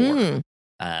Thor.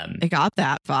 I got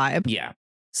that vibe. Yeah.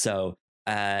 So,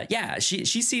 yeah, she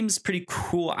seems pretty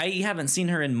cool. I haven't seen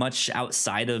her in much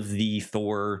outside of the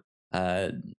Thor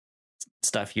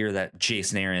stuff here that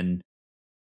Jason Aaron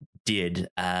did.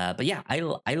 But yeah,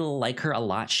 I like her a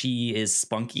lot. She is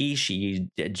spunky. She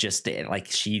just like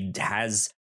she has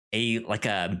a like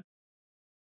a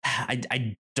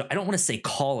I don't want to say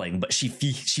calling, but she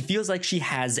feels like she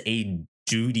has a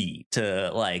duty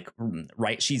to like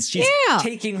right. She's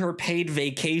taking her paid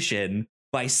vacation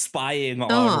by spying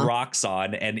on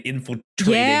Roxxon and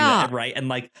infiltrating right, and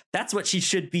like that's what she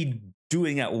should be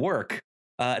doing at work.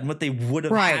 And what they would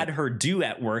have had her do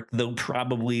at work, though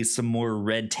probably some more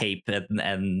red tape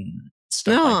and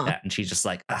stuff like that. And she's just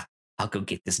like, I'll go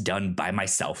get this done by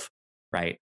myself.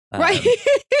 Right. Right.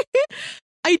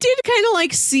 I did kind of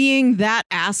like seeing that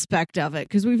aspect of it,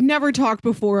 because we've never talked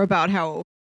before about how,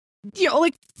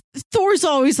 like Thor's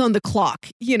always on the clock.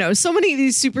 So many of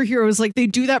these superheroes, like they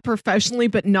do that professionally,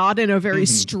 but not in a very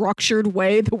structured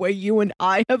way, the way you and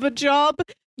I have a job.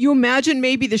 You imagine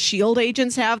maybe the Shield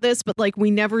agents have this, but like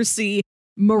we never see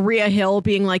Maria Hill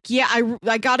being like, yeah,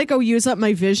 I got to go use up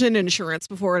my vision insurance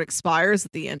before it expires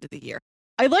at the end of the year.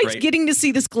 I liked getting to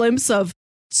see this glimpse of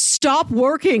stop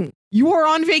working. You are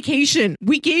on vacation.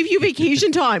 We gave you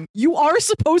vacation time. You are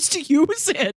supposed to use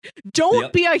it.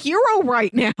 Don't be a hero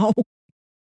right now.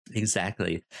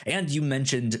 Exactly. And you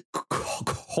mentioned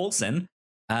Coulson.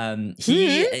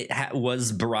 He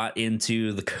was brought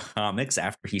into the comics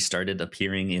after he started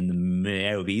appearing in the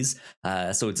movies.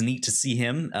 So it's neat to see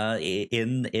him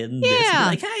in this.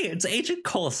 Like, hey, it's Agent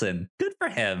Coulson. Good for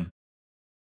him.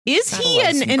 Is he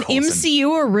an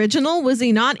MCU original? Was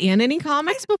he not in any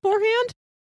comics beforehand?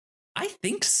 I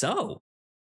think so.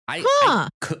 I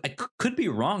could be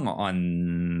wrong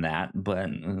on that, but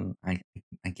I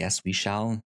guess we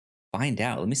shall find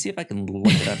out. Let me see if I can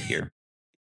look it up here.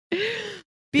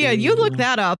 Yeah, you look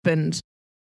that up, and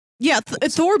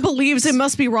Thor believes it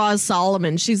must be Roz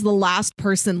Solomon. She's the last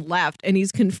person left, and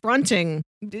he's confronting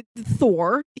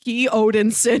Thor.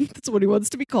 Odinson, that's what he wants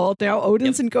to be called now.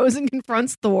 Odinson goes and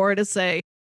confronts Thor to say,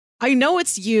 I know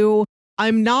it's you.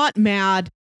 I'm not mad.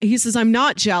 He says, I'm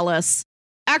not jealous.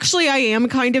 Actually, I am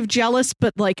kind of jealous,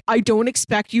 but like, I don't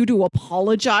expect you to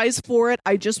apologize for it.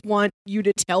 I just want you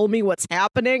to tell me what's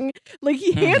happening. Like,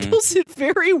 he handles it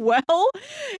very well.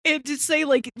 And to say,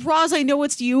 like, Roz, I know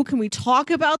it's you. Can we talk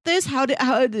about this?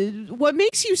 What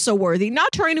makes you so worthy?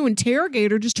 Not trying to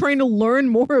interrogate her, just trying to learn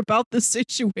more about the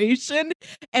situation.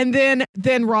 And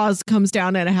then Roz comes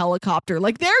down in a helicopter.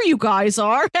 Like, there you guys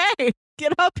are. Hey,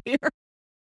 get up here.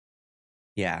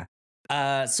 Yeah.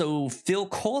 So Phil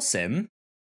Coulson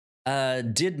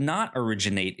did not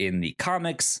originate in the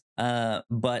comics,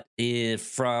 but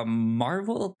from the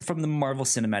Marvel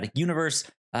Cinematic Universe.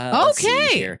 Let's see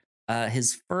here.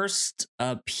 His first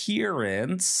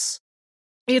appearance.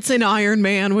 It's in Iron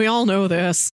Man. We all know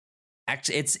this.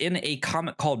 Actually, it's in a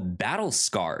comic called Battle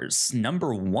Scars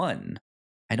 #1.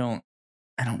 I don't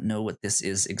know what this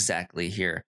is exactly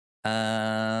here. Is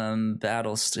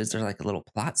there like a little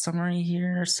plot summary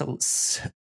here? So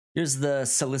here's the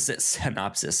solicit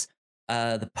synopsis.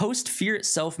 The post-Fear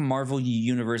Itself Marvel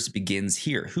universe begins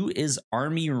here. Who is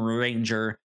Army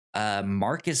Ranger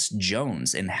Marcus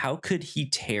Jones, and how could he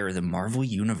tear the Marvel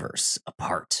universe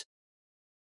apart?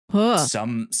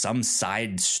 Some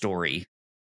side story.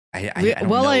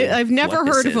 I've never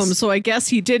heard of him, so I guess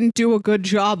he didn't do a good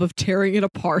job of tearing it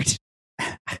apart.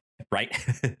 Right?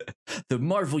 The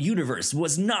Marvel universe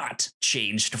was not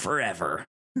changed forever.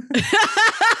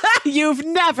 You've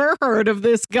never heard of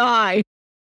this guy.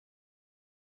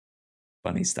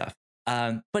 Funny stuff.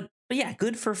 But yeah,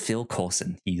 good for Phil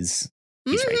Coulson. He's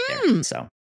right there. So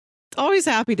always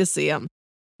happy to see him.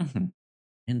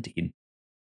 Indeed.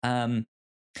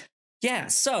 Yeah,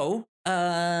 so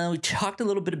we talked a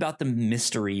little bit about the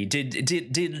mystery.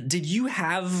 Did you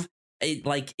have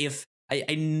if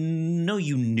I know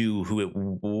you knew who it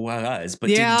was, but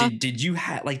Yeah. did you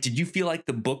did you feel like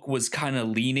the book was kind of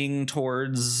leaning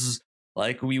towards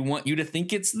like, we want you to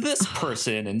think it's this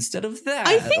person instead of that?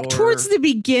 I think towards the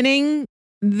beginning,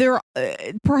 there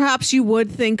perhaps you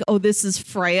would think, oh, this is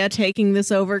Freya taking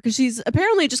this over, because she's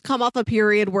apparently just come off a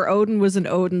period where Odin was in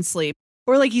Odin sleep,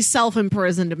 or like he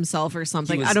self-imprisoned himself or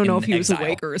something. I don't know if he was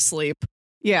awake or asleep.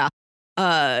 Yeah.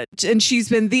 And she's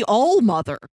been the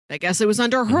All-Mother. I guess it was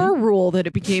under her rule that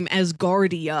it became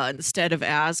Asgardia instead of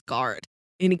Asgard.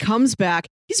 And he comes back.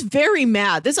 He's very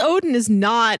mad. This Odin is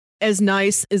not as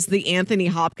nice as the Anthony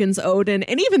Hopkins Odin,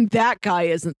 and even that guy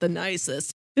isn't the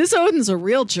nicest. This Odin's a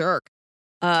real jerk.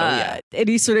 And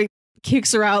he sort of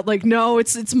kicks her out like, no,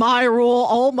 it's my rule.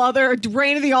 All-Mother,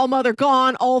 reign of the All-Mother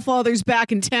gone. All-Father's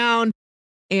back in town.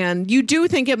 And you do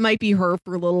think it might be her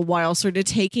for a little while, sort of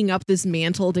taking up this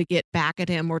mantle to get back at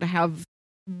him or to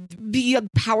be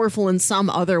powerful in some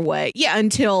other way. Yeah,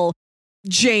 until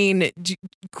Jane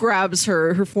grabs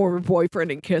her former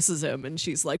boyfriend and kisses him. And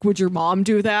she's like, would your mom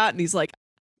do that? And he's like,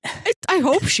 I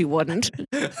hope she wouldn't.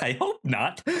 I hope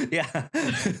not. Yeah.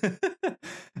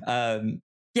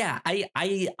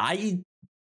 I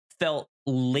felt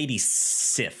Lady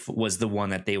Sif was the one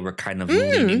that they were kind of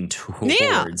leaning towards.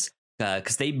 Yeah.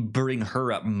 Because they bring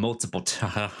her up multiple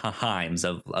times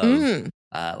of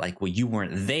like, well, you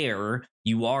weren't there.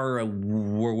 You are a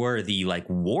worthy like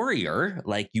warrior.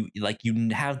 Like you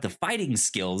have the fighting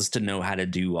skills to know how to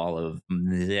do all of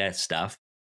that stuff.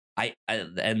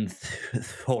 And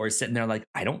Thor sitting there like,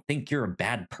 I don't think you're a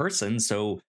bad person,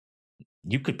 so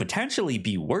you could potentially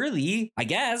be worthy, I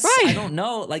guess. Right. I don't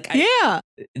know. Like,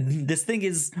 this thing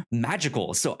is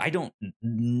magical, so I don't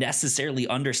necessarily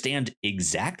understand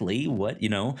exactly what,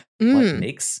 what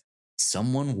makes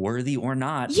someone worthy or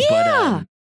not. Yeah.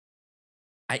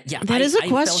 But that is a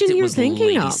question you're thinking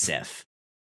Lady of. Sif.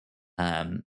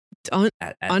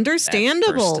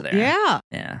 Understandable. Yeah.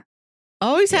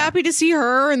 Always happy to see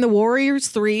her and the Warriors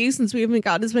 3, since we haven't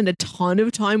gotten to spend a ton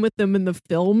of time with them in the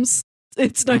films.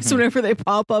 It's nice whenever they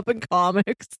pop up in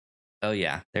comics. Oh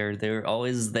yeah, they're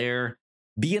always there,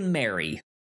 being merry,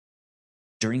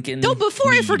 drinking. No,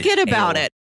 before I forget about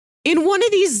it, in one of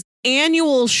these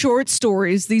annual short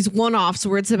stories, these one-offs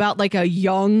where it's about like a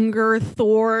younger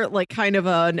Thor, like kind of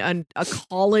a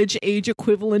college age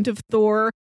equivalent of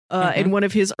Thor. In one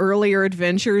of his earlier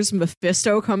adventures,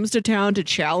 Mephisto comes to town to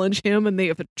challenge him, and they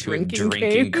have a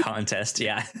drinking contest.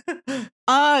 Yeah.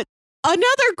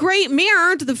 Another great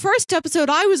mirror to the first episode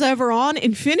I was ever on,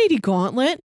 Infinity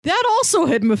Gauntlet. That also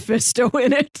had Mephisto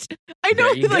in it. I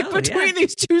know, between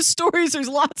these two stories, there's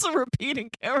lots of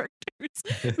repeating characters,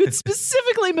 but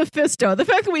specifically Mephisto. The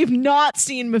fact that we've not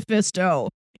seen Mephisto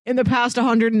in the past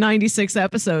 196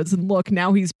 episodes, and look,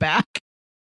 now he's back.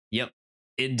 Yep,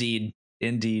 indeed.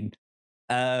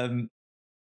 I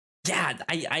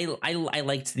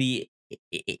liked the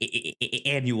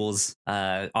annuals.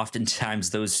 Oftentimes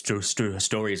those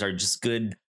stories are just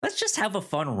good. Let's just have a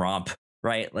fun romp,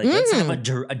 right? Like let's have a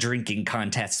drinking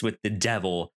contest with the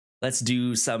devil. Let's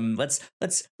do some. Let's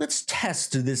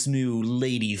test this new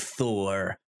Lady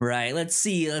Thor. Right, let's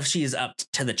see if she's up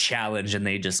to the challenge, and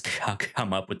they just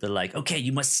come up with the like, okay,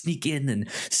 you must sneak in and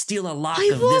steal a lock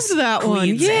of this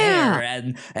queen's hair,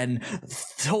 and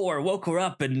Thor woke her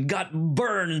up and got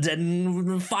burned,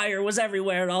 and fire was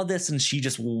everywhere, and all this, and she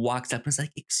just walks up and is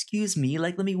like, excuse me,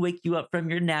 like, let me wake you up from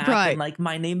your nap, and like,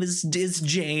 my name is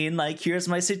Jane, like, here's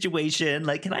my situation,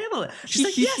 like, can I have a? She's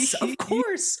like, yes, of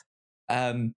course.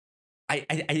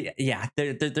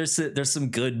 There's some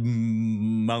good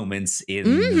moments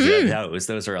in those.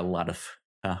 Those are a lot of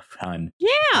fun.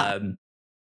 Yeah.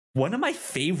 One of my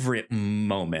favorite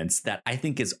moments that I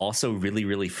think is also really,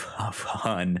 really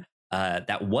fun,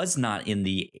 that was not in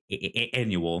the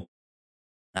annual,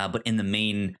 but in the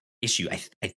main issue,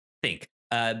 I think,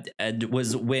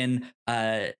 was when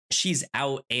she's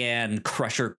out and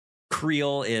Crusher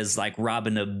Creel is like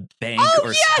robbing a bank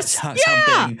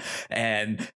something,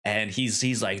 and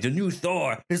he's like, the new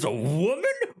Thor is a woman?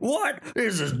 What?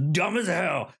 This is dumb as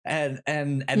hell. And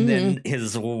then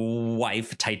his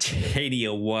wife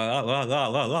Titania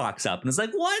walks up and is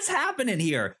like, what's happening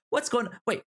here? What's going on?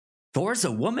 Wait, Thor's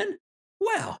a woman?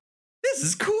 Well, this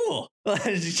is cool.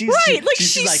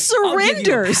 She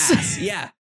surrenders. Yeah.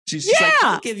 She's like,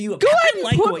 I'll give you a pass. Go ahead and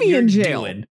like put me in jail.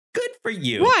 Doing. Good for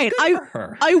you. Right. Good for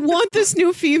her. I want this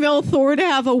new female Thor to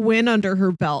have a win under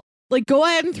her belt. Like, go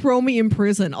ahead and throw me in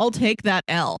prison. I'll take that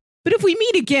L. But if we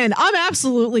meet again, I'm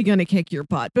absolutely going to kick your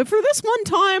butt. But for this one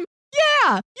time,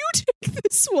 yeah, you take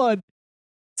this one.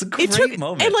 It's a great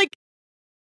moment. And like,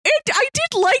 I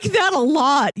did like that a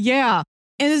lot. Yeah.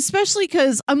 And especially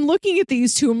because I'm looking at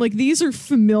these two, I'm like, these are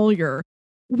familiar.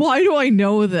 Why do I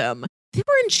know them? They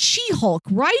were in She-Hulk,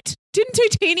 right? Didn't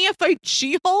Titania fight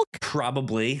She-Hulk?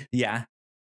 Probably, yeah.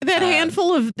 That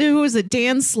handful of, who was it,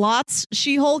 Dan Slott's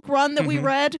She-Hulk run that we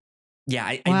read?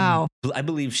 Yeah, wow. I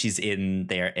believe she's in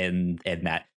there in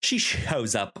that. She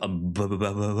shows up a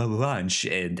bunch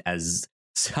and as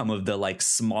some of the like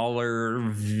smaller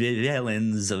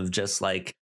villains of just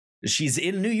like, she's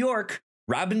in New York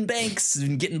robbing banks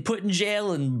and getting put in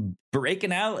jail and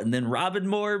breaking out and then robbing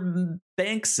more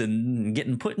banks and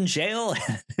getting put in jail.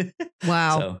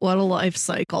 Wow, so, what a life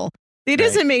cycle. It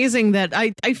is amazing that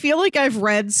I feel like I've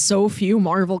read so few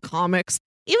Marvel comics,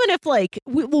 even if like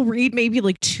we'll read maybe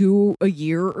like 2 a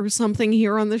year or something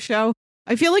here on the show.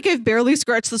 I feel like I've barely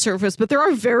scratched the surface, but there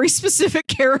are very specific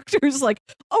characters like,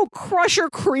 oh, Crusher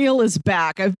Creel is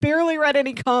back. I've barely read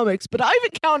any comics, but I've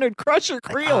encountered Crusher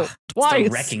Creel twice. The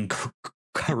Wrecking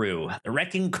Crew. The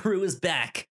Wrecking Crew is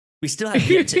back. We still have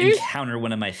yet to encounter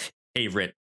one of my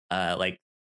favorite like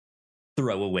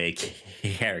throwaway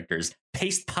characters,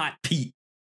 Paste Pot Pete.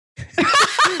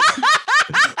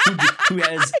 who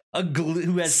has two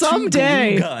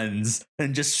glue guns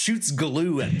and just shoots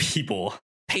glue at people.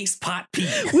 Paste Pot Pete.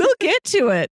 We'll get to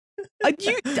it.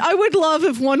 I would love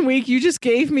if one week you just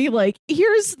gave me like,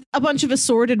 here's a bunch of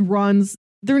assorted runs.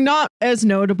 They're not as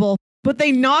notable, but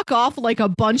they knock off like a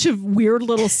bunch of weird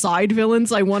little side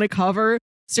villains I want to cover.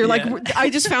 So you're like, I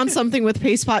just found something with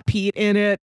Paste Pot Pete in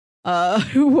it.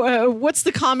 What's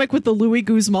the comic with the Louis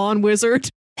Guzman wizard?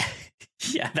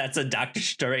 Yeah, that's a Doctor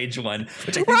Strange one,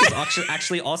 which I think is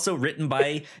actually also written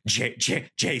by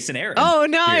Jason Aaron. Oh,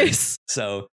 nice. Here.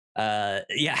 So,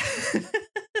 yeah.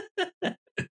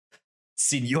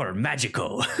 Senor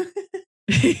Magico.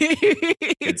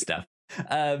 Good stuff.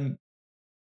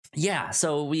 Yeah,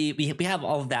 so we have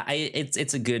all of that.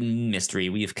 It's a good mystery.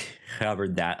 We've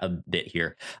covered that a bit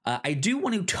here. I do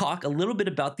want to talk a little bit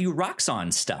about the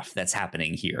Roxxon stuff that's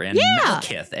happening here, and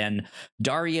Malekith and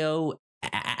Dario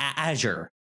Azure,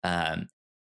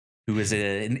 who is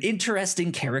an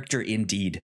interesting character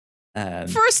indeed.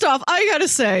 First off, I gotta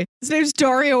say, his name's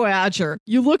Dario Azure.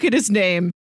 You look at his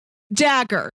name,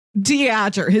 Dagger.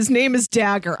 Dagger. His name is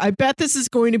Dagger. I bet this is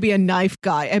going to be a knife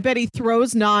guy. I bet he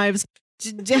throws knives,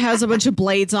 has a bunch of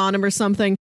blades on him or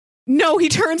something. No, he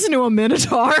turns into a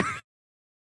Minotaur.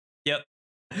 Yep.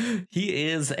 He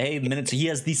is a Minotaur. He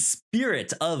has the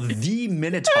spirit of the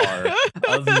Minotaur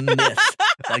of myth.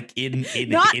 Like in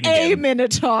not in a him.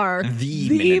 Minotaur.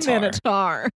 The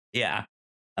Minotaur. Yeah.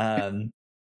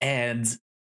 And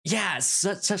yeah,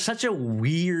 such a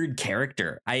weird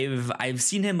character. I've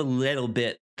seen him a little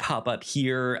bit pop up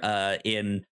here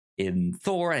in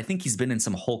Thor. I think he's been in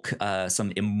some Hulk,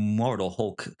 some Immortal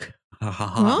Hulk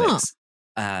comics.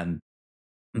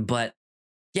 But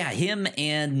yeah, him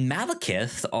and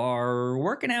Malekith are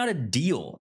working out a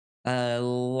deal.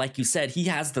 Like you said, he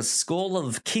has the skull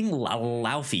of King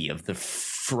Laufey of the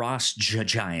Frost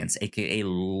Giants, aka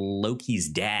Loki's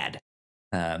dad.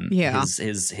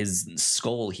 His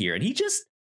skull here, and he just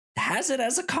has it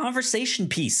as a conversation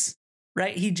piece,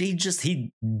 right? He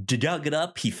dug it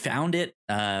up, he found it,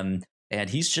 and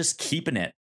he's just keeping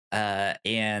it.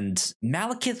 And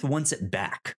Malekith wants it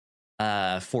back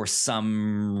for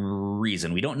some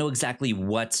reason. We don't know exactly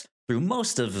what through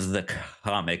most of the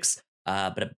comics,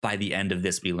 but by the end of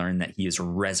this, we learn that he is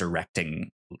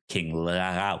resurrecting King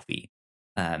Laufey.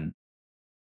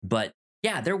 But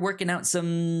yeah, they're working out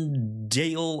some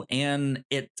deal, and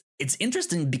it's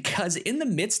interesting because in the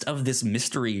midst of this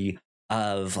mystery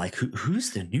of like who's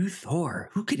the new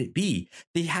Thor, who could it be?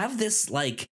 They have this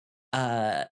like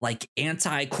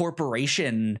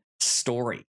anti-corporation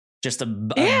story, just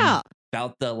about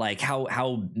the like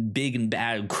how big and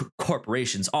bad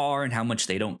corporations are and how much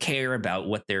they don't care about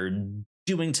what they're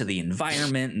doing to the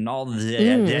environment and all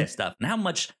that stuff, and how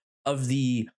much of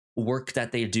the work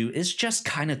that they do is just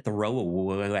kind of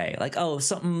throwaway. Like, oh,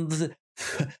 something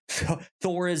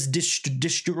Thor is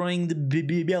destroying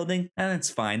the building, and it's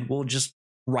fine. We'll just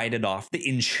write it off. The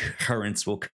insurance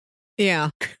will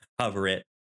cover it.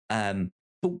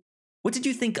 But what did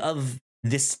you think of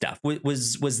this stuff?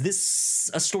 Was this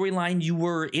a storyline you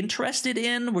were interested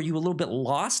in? Were you a little bit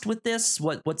lost with this?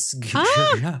 What's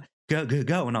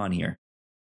going on here?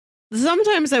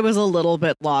 Sometimes I was a little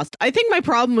bit lost. I think my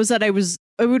problem was that I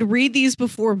would read these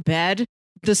before bed,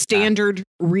 the standard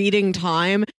reading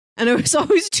time, and I was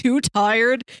always too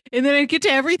tired. And then I'd get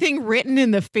to everything written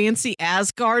in the fancy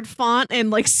Asgard font,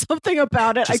 and like something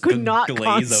about it, just I could not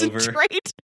concentrate. Over.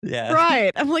 Yeah.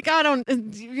 Right. I'm like,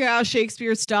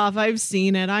 Shakespeare stuff. I've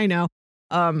seen it. I know.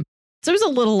 So I was a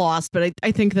little lost, but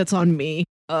I think that's on me.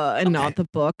 and not the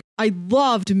book. I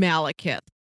loved Malekith.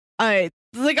 I've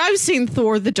seen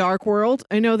Thor: The Dark World.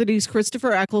 I know that he's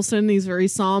Christopher Eccleston. He's very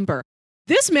somber.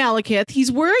 This Malekith,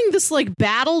 he's wearing this like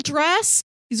battle dress.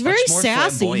 He's very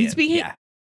sassy. He's behaving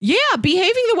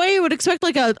the way you would expect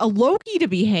like a Loki to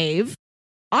behave.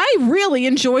 I really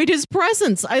enjoyed his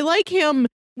presence. I like him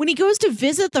when he goes to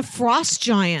visit the frost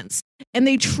giants and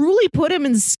they truly put him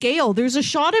in scale. There's a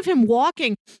shot of him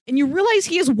walking and you realize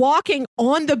he is walking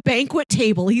on the banquet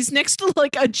table. He's next to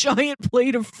like a giant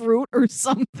plate of fruit or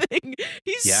something.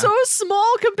 He's so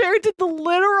small compared to the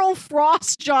literal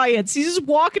frost giants. He's just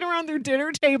walking around their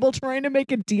dinner table trying to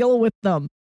make a deal with them.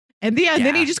 And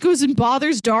then he just goes and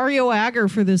bothers Dario Agger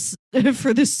for this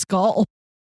skull.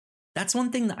 That's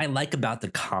one thing that I like about the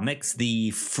comics.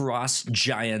 The frost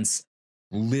giants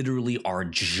literally are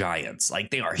giants. Like,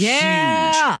 they are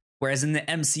huge. Whereas in the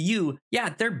MCU,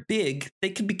 they're big. They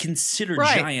can be considered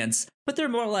giants, but they're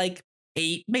more like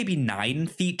 8, maybe 9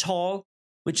 feet tall,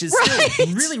 which is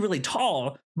still really, really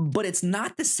tall, but it's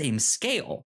not the same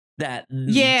scale that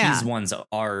these ones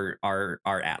are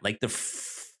at. Like, the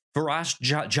frost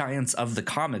giants of the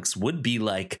comics would be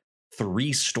like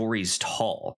 3 stories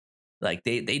tall. Like,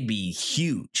 they'd be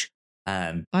huge.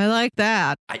 I like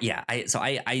that.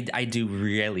 I do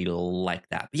really like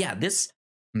that. But yeah, this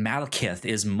Malekith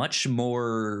is much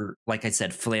more, like I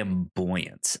said,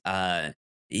 flamboyant.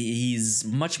 He's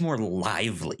much more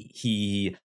lively.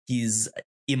 He's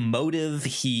emotive.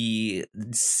 He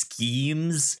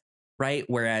schemes, right?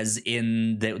 Whereas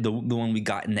in the one we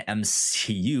got in the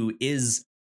MCU is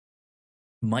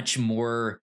much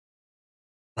more,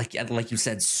 like you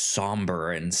said,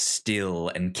 somber and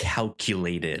still and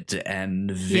calculated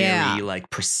and very like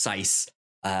precise.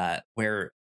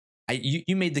 Where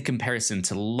you made the comparison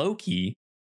to Loki,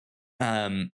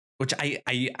 which I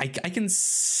can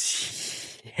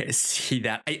see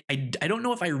that. I don't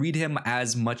know if I read him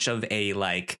as much of a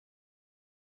like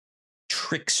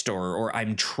trickster or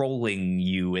I'm trolling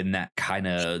you in that kind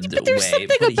of but there's way.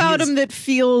 Something about him that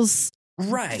feels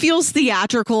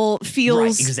theatrical,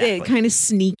 feels kind of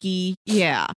sneaky.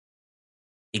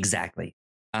 Exactly.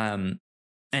 And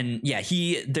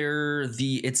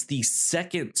it's the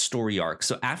second story arc.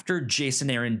 So after Jason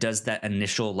Aaron does that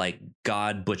initial like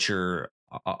God Butcher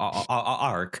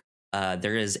arc,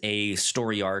 there is a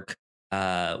story arc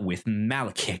with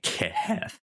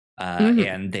Malekith,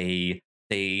 and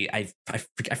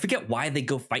I forget why they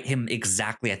go fight him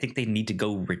exactly. I think they need to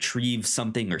go retrieve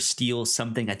something or steal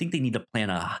something. I think they need to plan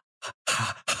a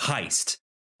heist.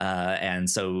 And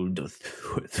so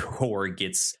Thor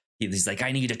he's like,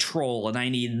 I need a troll and I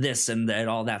need this and that,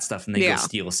 all that stuff. And they go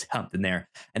steal something there.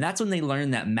 And that's when they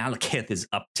learn that Malekith is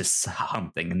up to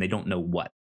something and they don't know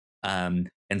what. And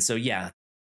so,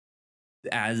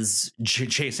 as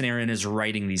Jason Aaron is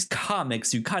writing these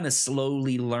comics, you kind of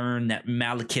slowly learn that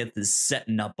Malekith is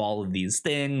setting up all of these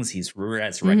things. He's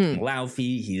resurrecting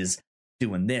Laufey. He's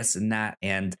doing this and that.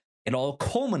 And it all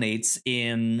culminates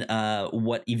in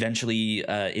what eventually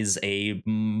is a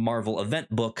Marvel event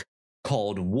book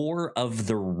called War of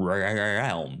the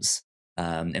Realms,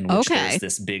 in which there's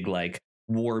this big like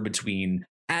war between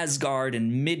Asgard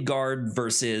and Midgard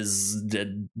versus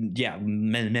Malekith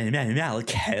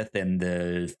and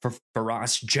the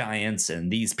Frost giants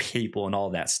and these people and all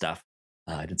that stuff.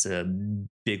 It's a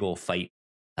big old fight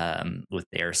with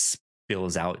their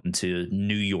spills out into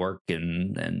New York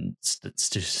and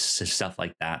stuff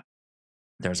like that.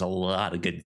 There's a lot of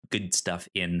good stuff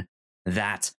in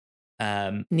that.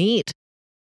 Neat.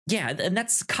 Yeah, and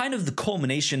that's kind of the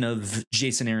culmination of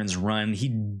Jason Aaron's run.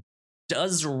 He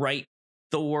does write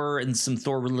Thor and some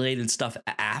Thor related stuff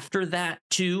after that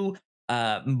too,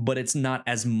 but it's not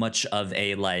as much of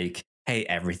a like, hey,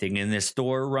 everything in this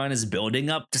Thor run is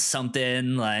building up to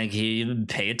something, like,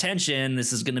 pay attention,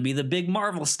 this is going to be the big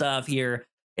Marvel stuff here.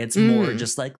 It's more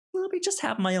just like, let me just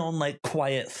have my own like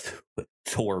quiet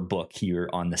Thor book here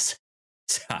on the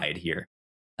side here.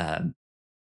 The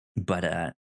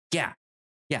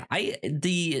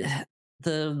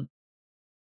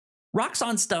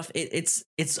Roxxon stuff, it's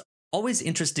always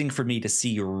interesting for me to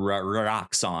see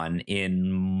Roxxon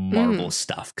in Marvel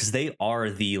stuff, because they are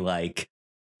the like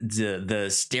the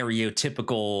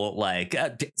stereotypical like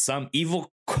some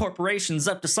evil corporation's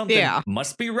up to something,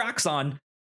 must be Roxxon.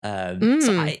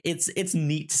 So it's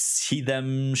neat to see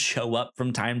them show up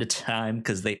from time to time,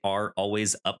 because they are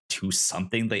always up to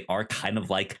something. They are kind of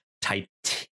like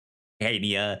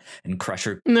Titania and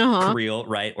Crusher Creel,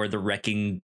 right, or the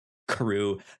Wrecking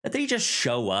Crew, that they just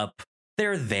show up.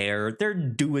 They're there. They're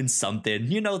doing something.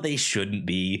 They shouldn't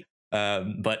be,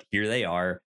 but here they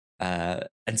are. And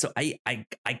so I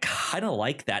kind of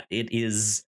like that. It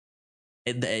is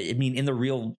I mean, in the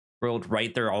real world,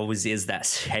 right, there always is that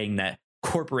saying that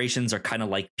corporations are kind of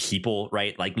like people,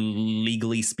 right? Like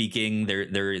legally speaking,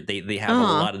 they have a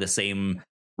lot of the same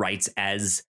rights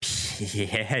as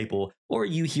people. Or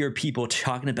you hear people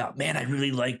talking about, man, I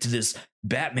really liked this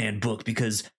Batman book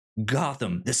because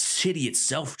Gotham, the city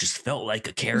itself, just felt like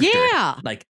a character. Yeah.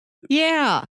 Like,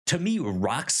 yeah. To me,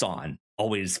 Roxxon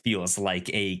always feels like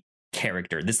a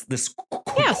character. This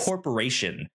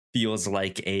corporation feels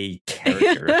like a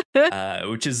character,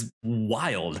 which is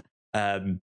wild.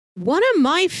 One of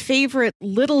my favorite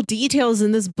little details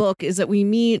in this book is that we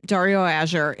meet Dario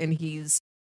Azure, and he's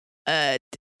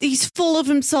full of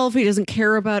himself. He doesn't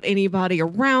care about anybody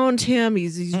around him.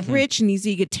 He's rich and he's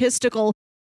egotistical.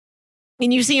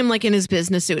 And you see him like in his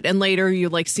business suit, and later you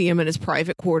like see him in his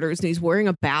private quarters, and he's wearing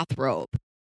a bathrobe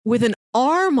with an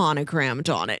R monogrammed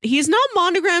on it. He's not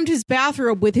monogrammed his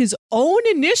bathrobe with his own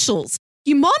initials.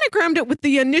 He monogrammed it with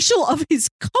the initial of his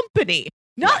company.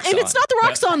 And it's not the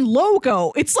Roxxon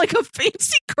logo. It's like a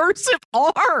fancy cursive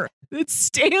R that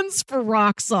stands for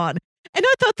Roxxon. And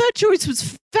I thought that choice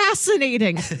was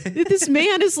fascinating. This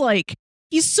man is like,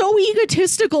 he's so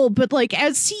egotistical, but like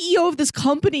as CEO of this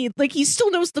company, like he still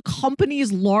knows the company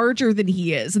is larger than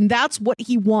he is. And that's what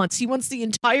he wants. He wants the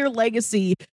entire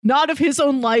legacy, not of his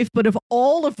own life, but of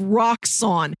all of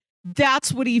Roxxon.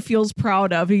 That's what he feels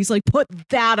proud of. He's like, put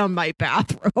that on my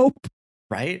bathrobe.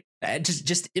 Right?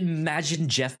 Just imagine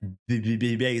Jeff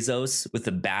Bezos with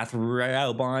the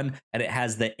bathrobe on, and it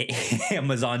has the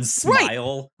Amazon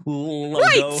smile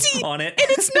logo on it.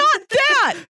 And it's not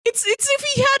that. It's if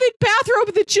he had a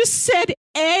bathrobe that just said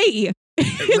A.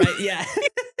 Right, yeah.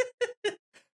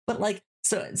 But like,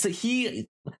 so he,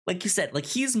 like you said, like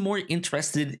he's more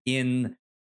interested in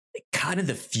kind of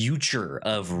the future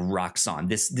of Roxxon,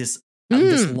 this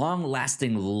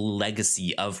long-lasting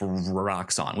legacy of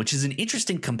Roxxon, which is an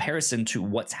interesting comparison to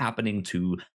what's happening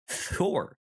to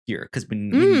Thor here. Because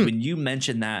when you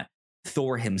mentioned that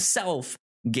Thor himself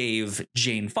gave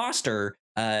Jane Foster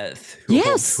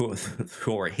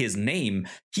Thor his name,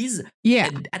 he's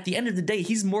at the end of the day,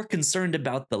 he's more concerned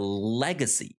about the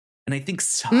legacy. And I think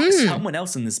someone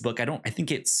else in this book, I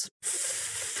think it's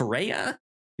Freya,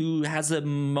 who has a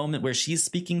moment where she's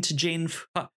speaking to Jane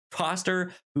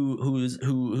Foster,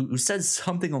 who says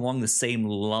something along the same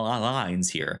lines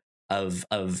here of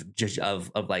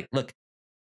like, look,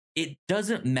 it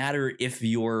doesn't matter if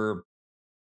you're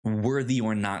worthy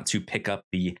or not to pick up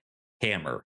the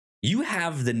hammer. You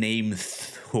have the name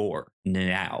Thor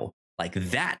now. Like,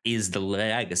 that is the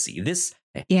legacy. This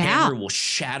hammer will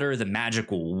shatter, the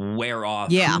magic will wear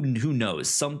off. Who knows?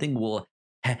 Something will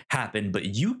happen, but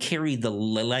you carry the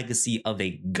legacy of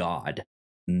a god.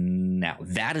 Now,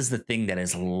 that is the thing that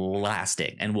is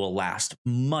lasting and will last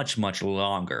much, much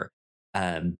longer.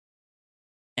 And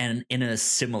in a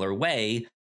similar way,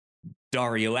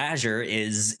 Dario Azure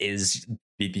is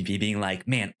being like,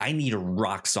 man, I need a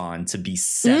Roxxon to be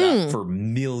set up for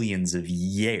millions of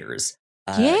years.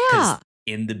 Because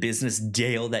in the business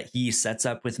deal that he sets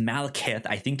up with Malekith,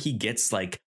 I think he gets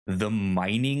like the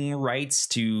mining rights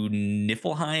to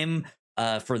Niflheim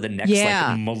for the next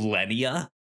like millennia.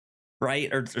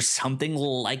 Right, or something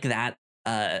like that.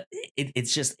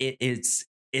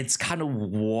 It's kind of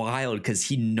wild because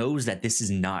he knows that this is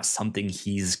not something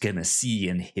he's gonna see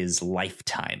in his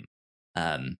lifetime.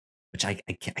 Which I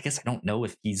guess I don't know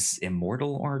if he's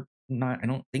immortal or not. I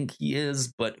don't think he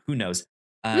is, but who knows?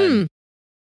 But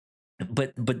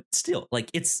still,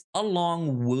 like, it's a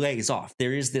long ways off.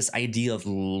 There is this idea of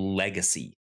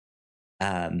legacy,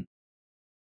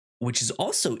 which is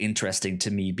also interesting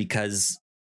to me because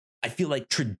I feel like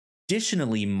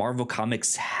traditionally Marvel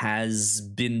Comics has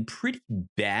been pretty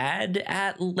bad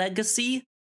at legacy,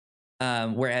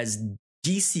 whereas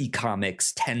DC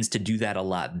Comics tends to do that a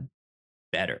lot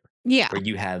better. Yeah. Where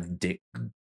you have Dick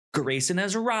Grayson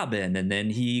as Robin, and then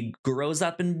he grows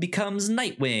up and becomes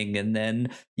Nightwing, and then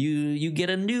you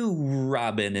get a new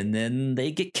Robin, and then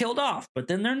they get killed off, but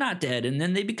then they're not dead, and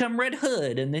then they become Red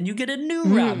Hood, and then you get a new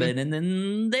Robin, and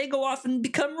then they go off and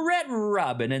become Red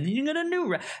Robin, and then you get a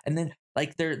new and then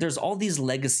like there's all these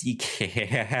legacy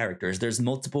characters. There's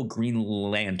multiple Green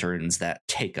Lanterns that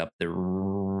take up the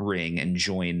ring and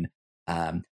join.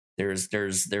 There's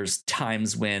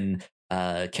times when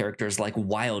characters like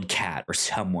Wildcat or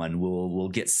someone will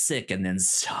get sick, and then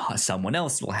someone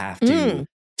else will have to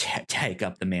take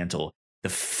up the mantle. The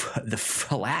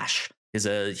Flash is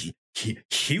a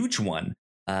huge one.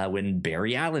 When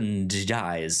Barry Allen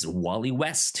dies, Wally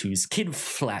West, who's Kid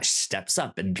Flash, steps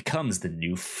up and becomes the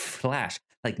new Flash.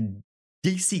 Like,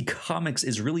 DC Comics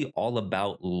is really all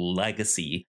about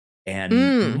legacy,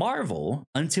 and Marvel,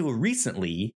 until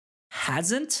recently,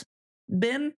 hasn't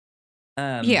been.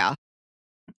 Yeah.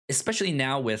 Especially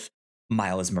now with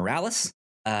Miles Morales,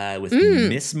 with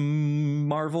Miss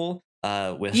Marvel,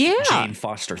 with Jane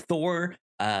Foster Thor,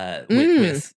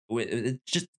 with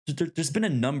just there's been a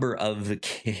number of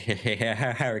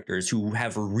characters who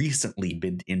have recently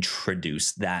been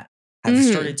introduced that have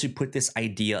started to put this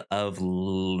idea of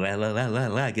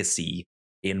legacy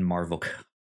in Marvel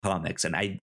comics, and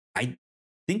I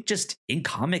think just in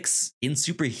comics, in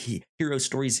superhero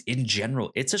stories in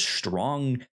general, it's a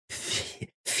strong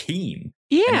theme.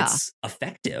 Yeah. And it's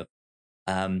effective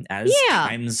as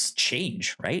times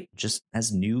change, right? Just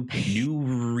as new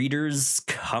readers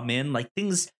come in, like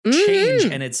things change,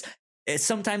 and it's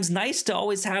sometimes nice to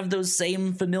always have those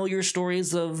same familiar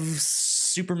stories of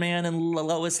Superman and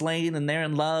Lois Lane, and they're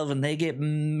in love and they get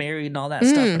married and all that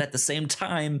stuff. But at the same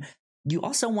time, you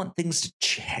also want things to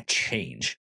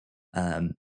change,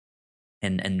 and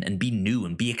be new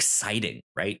and be exciting,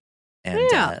 right?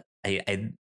 And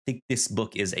I think this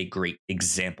book is a great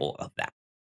example of that.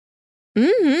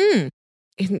 And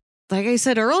like I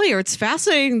said earlier, it's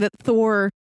fascinating that Thor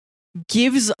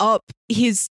gives up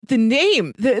the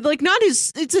name,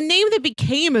 it's a name that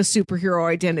became a superhero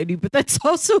identity, but that's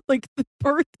also like the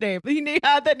birth name. He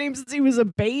had that name since he was a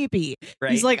baby.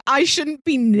 Right. He's like, I shouldn't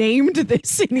be named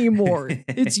this anymore.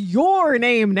 It's your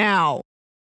name now.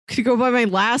 Could go by my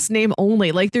last name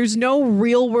only. Like, there's no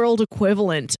real world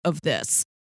equivalent of this.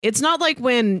 It's not like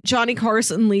when Johnny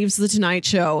Carson leaves the Tonight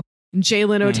Show and Jay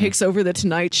Leno takes over the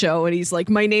Tonight Show and he's like,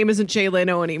 my name isn't Jay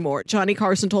Leno anymore. Johnny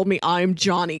Carson told me I'm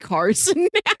Johnny Carson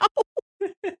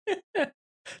now.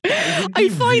 I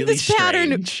find this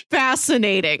pattern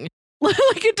fascinating.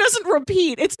 Like, it doesn't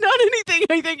repeat. It's not anything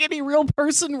I think any real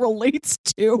person relates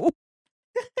to.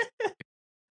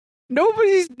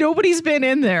 Nobody's been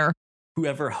in there.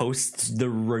 Whoever hosts the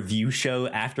review show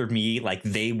after me, like,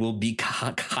 they will be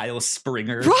Kyle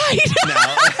Springer. Right.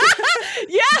 Now.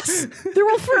 Yes. There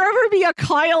will forever be a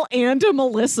Kyle and a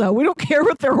Melissa. We don't care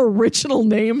what their original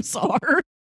names are.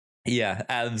 Yeah,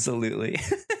 absolutely.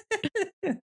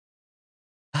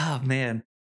 Oh, man.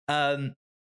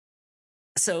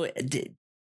 So,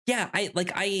 yeah,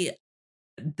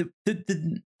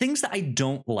 the things that I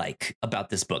don't like about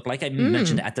this book, like I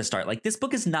mentioned at the start, like, this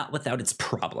book is not without its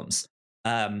problems.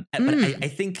 But I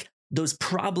think those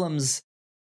problems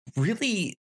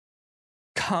really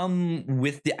come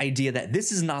with the idea that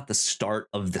this is not the start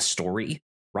of the story,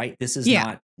 right? This is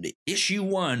not issue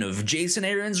 1 of Jason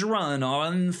Aaron's run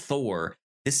on Thor.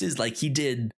 This is like, he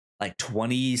did like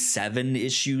 27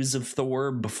 issues of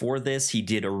Thor before this. He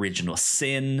did Original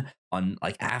Sin on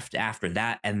like after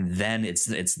that, and then it's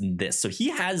this. So he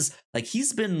has, like,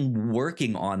 he's been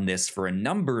working on this for a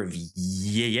number of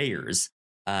years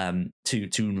to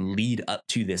lead up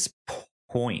to this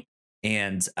point.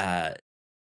 And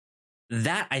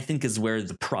that, I think, is where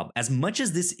the problem, as much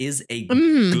as this is a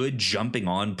good jumping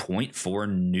on point for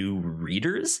new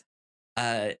readers,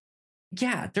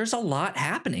 there's a lot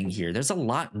happening here. There's a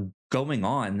lot going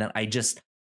on that I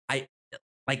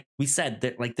like we said,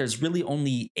 that like there's really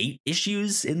only 8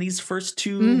 issues in these first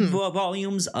 2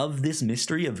 volumes of this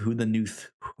mystery of who the new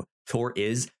Thor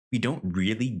is. We don't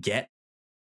really get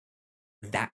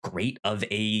that great of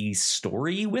a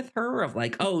story with her of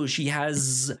like, oh, she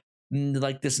has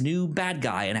like this new bad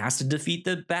guy and has to defeat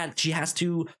the bad. She has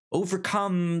to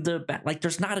overcome the bad. Like,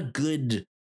 there's not a good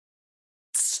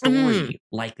story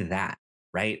like that,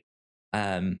 right?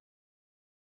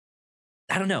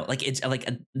 I don't know. Like, it's like,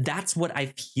 that's what I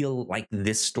feel like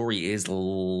this story is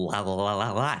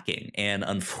lacking. And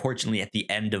unfortunately, at the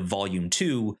end of volume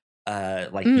 2,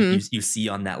 like you see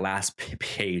on that last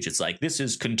page, it's like, this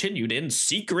is continued in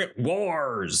Secret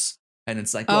Wars. And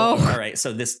it's like, well, all right.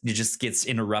 So this just gets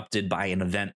interrupted by an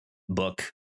event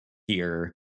book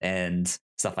here and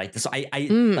stuff like this. So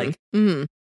I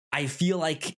feel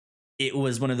like it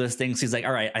was one of those things. He's like,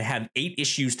 all right, I have 8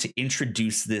 issues to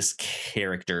introduce this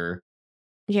character.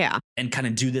 Yeah. And kind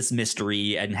of do this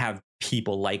mystery and have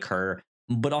people like her,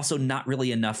 but also not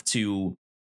really enough to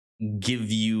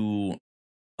give you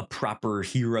a proper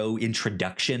hero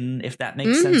introduction, if that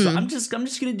makes sense. So I'm just going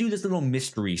to do this little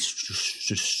mystery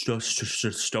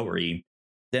story.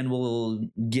 Then we'll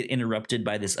get interrupted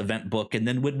by this event book. And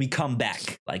then when we come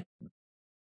back, like,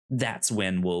 that's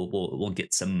when we'll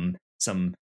get some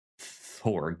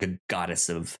Thor, goddess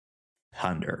of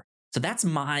thunder. So that's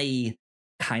my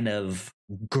kind of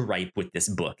gripe with this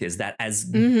book, is that as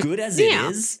good as it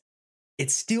is, it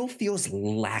still feels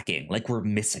lacking, like we're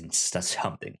missing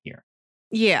something here.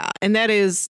 Yeah, and that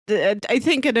is, I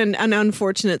think, an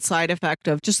unfortunate side effect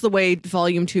of just the way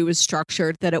volume 2 is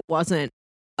structured, that it wasn't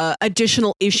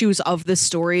additional issues of the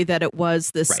story that it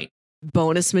was this right.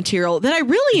 bonus material that I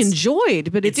really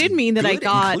enjoyed, but it did mean that I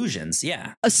got inclusions,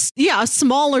 a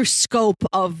smaller scope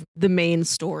of the main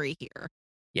story here.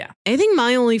 Yeah. I think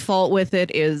my only fault with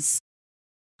it is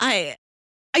I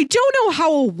don't know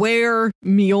how aware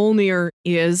Mjolnir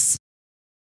is.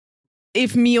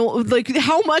 If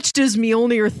how much does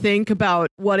Mjolnir think about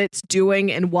what it's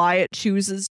doing and why it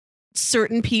chooses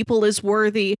certain people as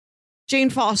worthy? Jane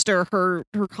Foster, her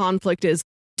conflict is,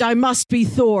 I must be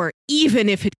Thor, even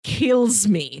if it kills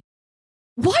me.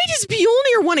 Why does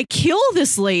Mjolnir want to kill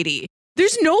this lady?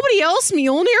 There's nobody else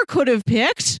Mjolnir could have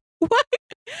picked. What?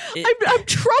 I'm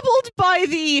troubled by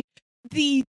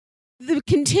the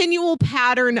continual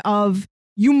pattern of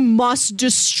you must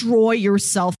destroy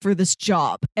yourself for this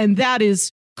job, and that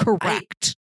is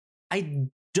correct. I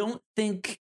don't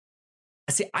think.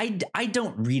 See, I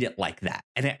don't read it like that,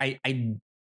 and I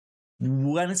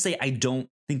want to say I don't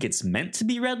think it's meant to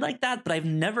be read like that, but I've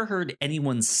never heard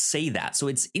anyone say that. So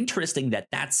it's interesting that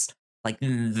that's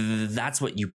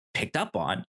what you picked up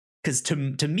on, because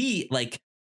to me, like,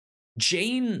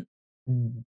 Jane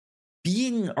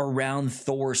being around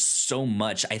Thor so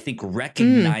much, I think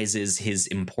recognizes his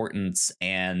importance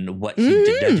and what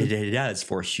he does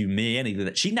for humanity,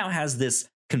 that she now has this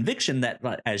conviction that,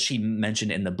 as she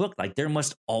mentioned in the book, like, there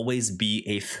must always be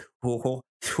a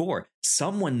Thor.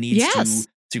 Someone needs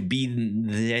to be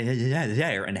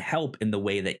there and help in the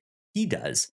way that he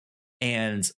does.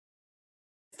 And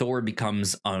Thor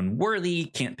becomes unworthy,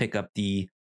 can't pick up the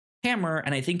hammer.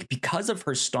 And I think because of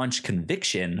her staunch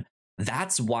conviction,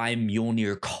 that's why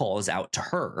Mjolnir calls out to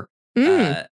her.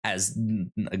 As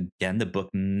again, the book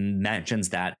mentions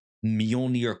that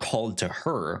Mjolnir called to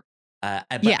her.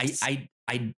 But yes.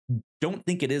 I don't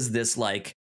think it is this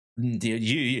like,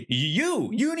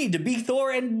 you need to be Thor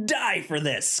and die for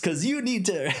this because you need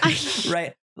to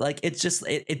right. Like, it's just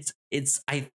it's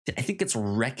I think it's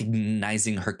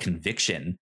recognizing her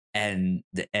conviction, and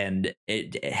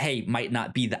it, hey, might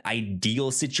not be the ideal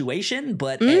situation,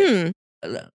 but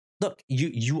look,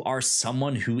 you are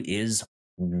someone who is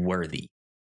worthy.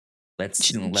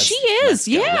 Let's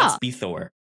be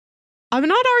Thor. I'm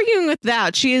not arguing with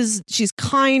that. She's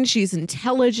kind, she's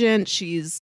intelligent,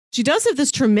 she does have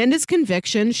this tremendous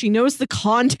conviction. She knows the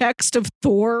context of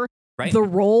Thor, right, the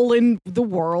role in the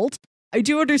world. I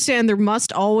do understand there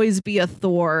must always be a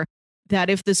Thor that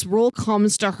if this role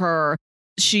comes to her,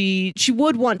 she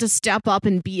would want to step up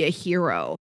and be a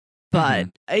hero. But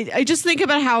I just think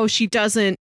about how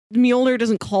Mjolnir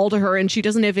doesn't call to her, and she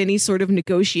doesn't have any sort of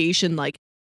negotiation like,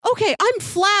 okay, I'm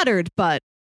flattered, but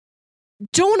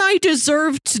don't I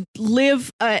deserve to live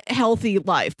a healthy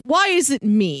life? Why is it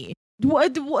me?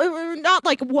 Not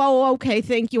like, whoa, okay,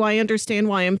 thank you, I understand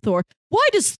why I'm Thor. Why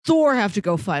does Thor have to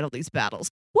go fight all these battles?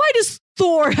 Why does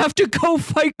Thor have to go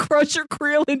fight Crusher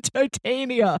Creel and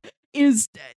Titania? Is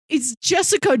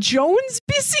Jessica Jones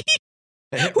busy?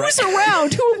 Who's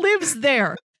around? Who lives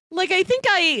there? Like, I think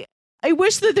I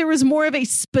wish that there was more of a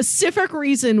specific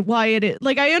reason why it is.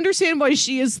 Like, I understand why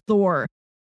she is Thor,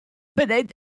 but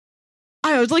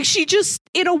I was like, she just,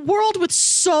 in a world with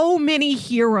so many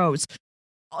heroes,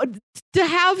 to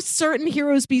have certain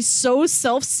heroes be so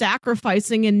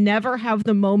self-sacrificing and never have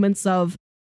the moments of,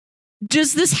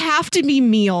 does this have to be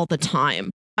me all the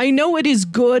time? I know it is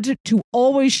good to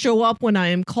always show up when I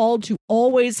am called, to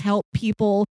always help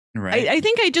people. Right. I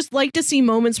think I just like to see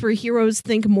moments where heroes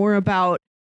think more about,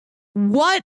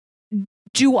 what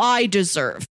do I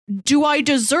deserve? Do I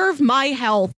deserve my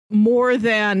health more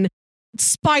than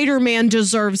Spider-Man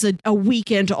deserves a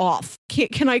weekend off?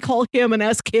 Can I call him and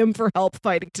ask him for help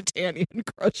fighting Titania and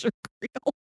Crusher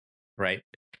Creel? Right.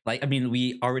 Like, I mean,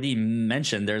 we already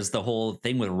mentioned there's the whole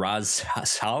thing with Raz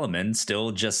Solomon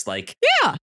still just like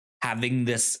having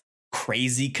this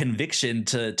crazy conviction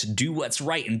to do what's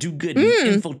right and do good and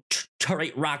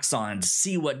infiltrate Roxxon to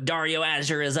see what Dario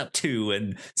Azure is up to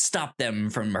and stop them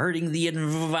from hurting the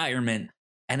environment.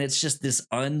 And it's just this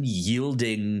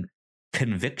unyielding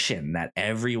conviction that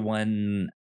everyone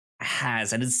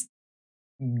has, and it's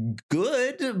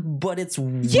good, but it's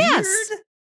weird.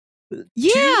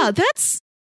 Yeah,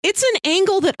 it's an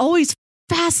angle that always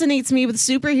fascinates me with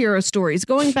superhero stories,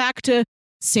 going back to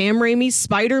Sam Raimi's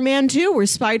Spider-Man 2, where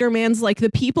Spider-Man's like, the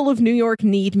people of New York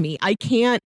need me. I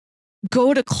can't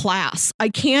go to class. I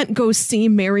can't go see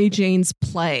Mary Jane's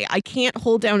play. I can't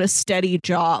hold down a steady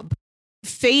job.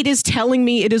 Fate is telling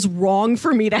me it is wrong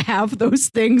for me to have those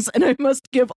things, and I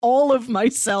must give all of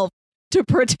myself to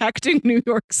protecting New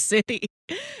York City.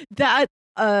 That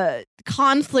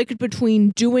conflict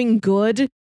between doing good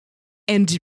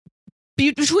and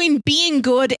between being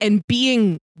good and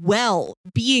being well,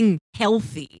 being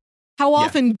healthy. How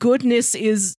often goodness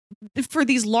is, for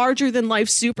these larger than life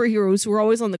superheroes who are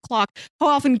always on the clock, how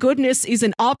often goodness is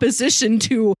in opposition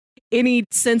to any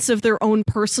sense of their own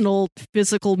personal,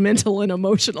 physical, mental, and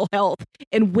emotional health.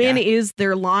 And when is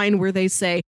their line where they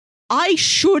say, I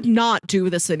should not do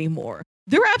this anymore.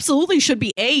 There absolutely should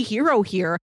be a hero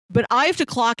here, but I have to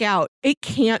clock out. It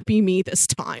can't be me this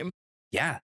time.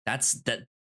 Yeah, that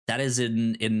is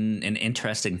an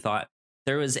interesting thought.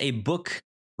 There was a book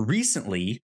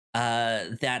recently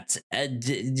that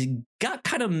got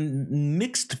kind of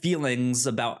mixed feelings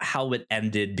about how it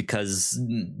ended, because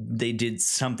they did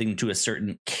something to a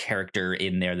certain character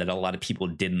in there that a lot of people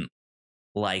didn't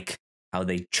like how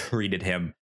they treated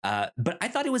him. But I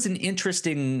thought it was an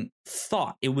interesting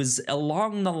thought. It was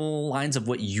along the lines of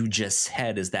what you just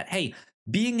said, is that, hey,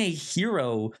 being a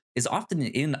hero is often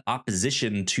in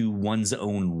opposition to one's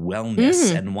own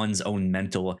wellness and one's own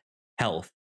mental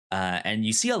health. And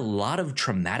you see a lot of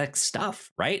traumatic stuff,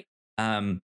 right?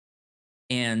 And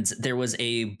there was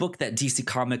a book that DC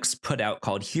Comics put out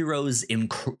called Heroes in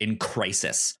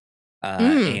Crisis.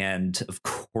 And of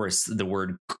course, the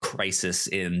word crisis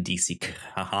in DC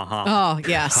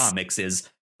Comics is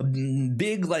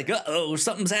big, like, uh-oh,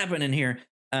 something's happening here.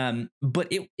 But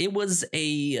it was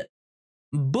a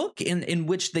book in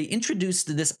which they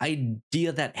introduced this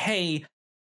idea that, hey,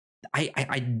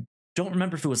 I don't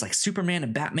remember if it was like Superman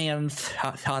and Batman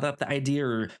thought up the idea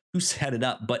or who set it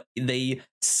up, but they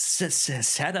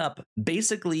set up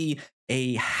basically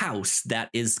a house that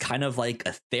is kind of like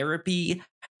a therapy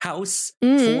house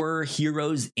for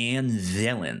heroes and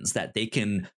villains, that they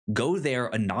can go there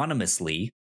anonymously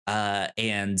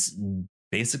and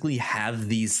basically have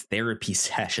these therapy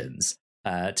sessions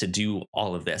to do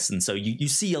all of this. And so you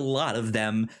see a lot of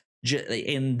them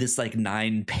in this like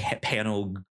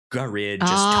 9-panel grid,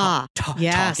 just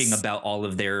talking about all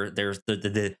of their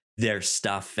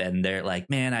stuff, and they're like,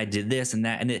 man, I did this and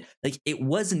that, and it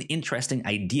was an interesting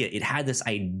idea. It had this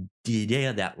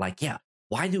idea that, like, yeah,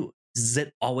 why does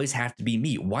it always have to be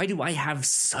me? Why do I have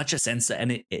such a sense?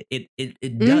 And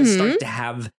it does start to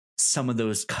have some of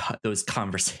those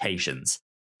conversations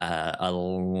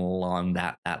along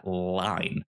that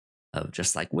line of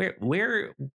just like,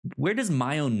 where does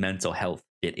my own mental health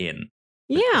fit in?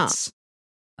 Yeah.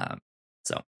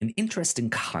 So an interesting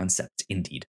concept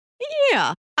indeed.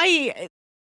 Yeah,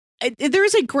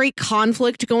 there's a great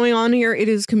conflict going on here. It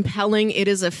is compelling. It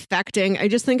is affecting. I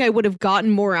just think I would have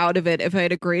gotten more out of it if I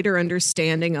had a greater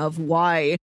understanding of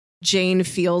why Jane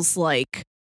feels like,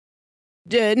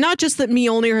 not just that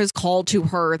Mjolnir has called to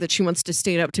her, that she wants to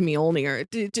stand up to Mjolnir,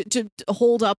 to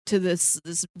hold up to this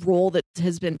role that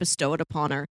has been bestowed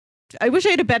upon her. I wish I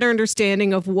had a better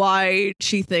understanding of why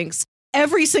she thinks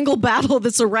every single battle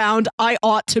that's around, I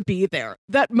ought to be there.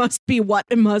 That must be what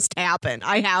must happen.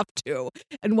 I have to.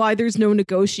 And why there's no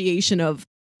negotiation of,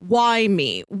 why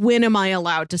me? When am I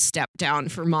allowed to step down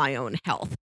for my own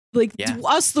health? Like,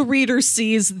 us, the reader,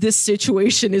 sees this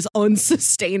situation is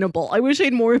unsustainable. I wish I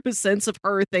had more of a sense of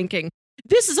her thinking,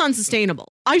 this is unsustainable.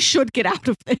 I should get out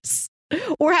of this.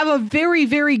 Or have a very,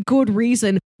 very good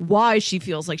reason why she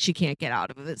feels like she can't get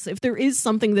out of this. If there is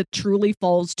something that truly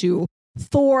falls to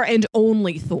Thor and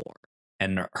only Thor.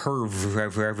 And her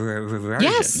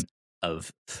version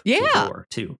of Thor,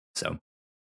 too. So,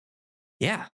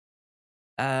 yeah.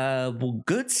 Well,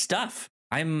 good stuff.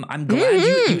 I'm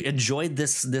glad you enjoyed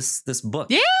this book.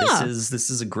 Yeah. This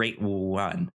is a great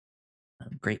one.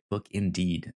 A great book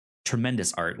indeed.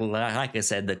 Tremendous art. Like I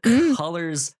said, the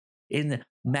colors in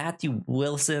Matthew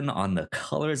Wilson on the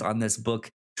colors on this book,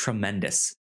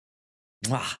 tremendous.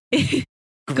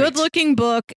 Good looking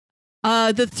book.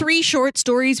 The 3 short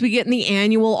stories we get in the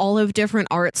annual all have different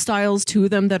art styles to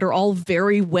them that are all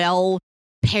very well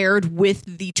paired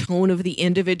with the tone of the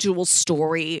individual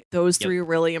story. Those 3 are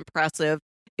really impressive.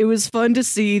 It was fun to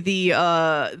see the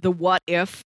what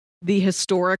if, the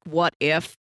historic what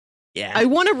if. Yeah. I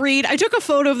want to read. I took a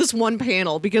photo of this one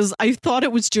panel because I thought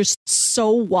it was just so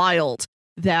wild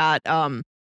that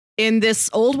in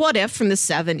this old what if from the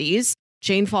 70s,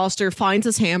 Jane Foster finds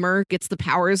his hammer, gets the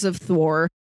powers of Thor.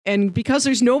 And because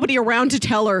there's nobody around to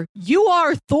tell her, you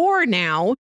are Thor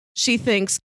now, she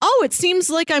thinks, oh, it seems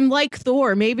like I'm like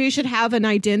Thor. Maybe I should have an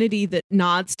identity that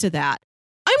nods to that.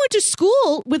 I went to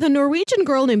school with a Norwegian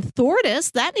girl named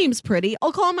Thordis. That name's pretty.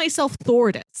 I'll call myself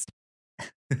Thordis.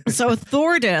 So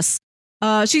Thordis,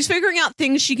 she's figuring out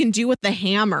things she can do with the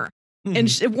hammer. And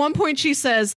at one point she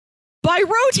says, by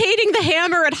rotating the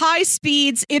hammer at high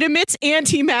speeds, it emits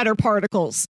antimatter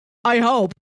particles. I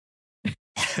hope.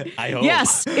 I hope.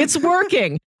 Yes, it's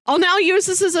working. I'll now use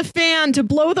this as a fan to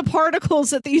blow the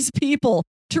particles at these people.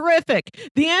 Terrific.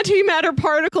 The antimatter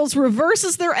particles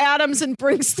reverses their atoms and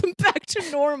brings them back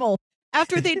to normal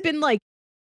after they'd been like,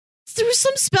 there was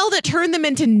some spell that turned them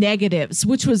into negatives,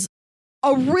 which was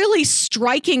a really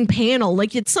striking panel.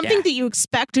 Like it's something that you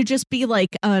expect to just be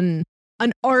like an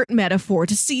art metaphor,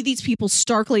 to see these people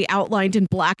starkly outlined in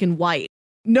black and white.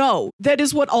 No, that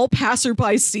is what all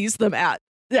passerby sees them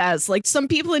as. Like some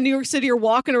people in New York City are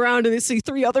walking around and they see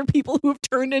three other people who have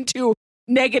turned into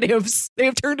negatives. They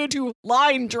have turned into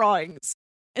line drawings.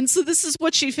 And so this is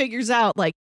what she figures out.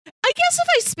 Like, I guess if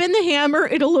I spin the hammer,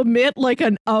 it'll emit like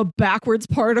a backwards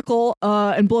particle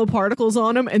and blow particles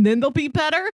on them, and then they'll be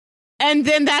better. And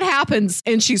then that happens,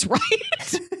 and she's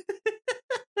right.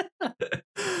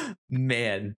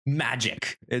 Man,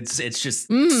 magic. It's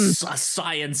just a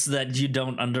science that you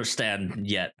don't understand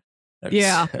yet.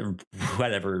 Yeah.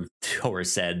 Whatever Thor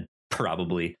said,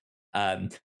 probably. Yeah.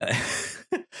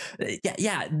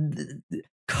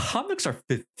 Comics are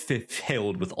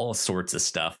filled with all sorts of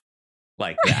stuff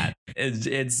like that.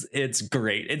 It's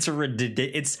great.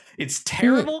 It's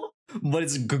terrible, but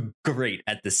it's great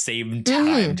at the same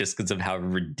time, just because of how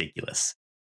ridiculous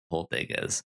the whole thing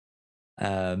is.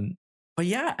 But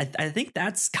yeah, I think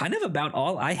that's kind of about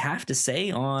all I have to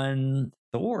say on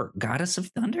Thor, Goddess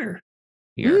of Thunder.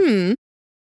 Here,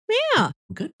 yeah,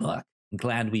 good book. I'm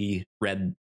glad we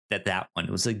read that one.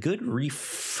 It was a good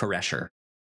refresher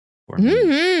for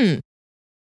me.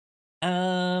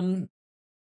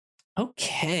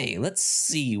 Okay, let's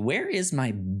see. Where is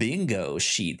my bingo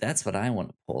sheet? That's what I want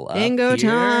to pull up. Bingo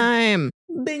time.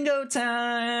 Bingo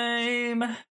time.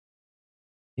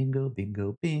 Bingo,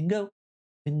 bingo, bingo.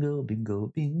 Bingo,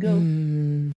 bingo,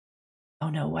 bingo. Oh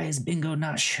no, why is bingo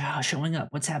not showing up?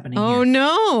 What's happening here? Oh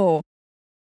no.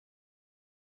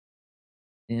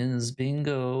 Is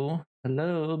bingo.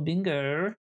 Hello,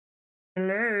 bingo.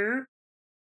 Hello.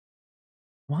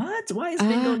 What? Why is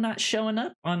bingo not showing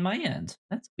up on my end?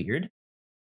 That's weird.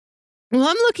 Well,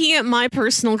 I'm looking at my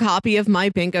personal copy of my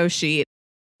bingo sheet.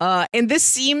 And this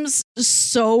seems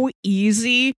so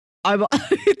easy.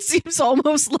 It seems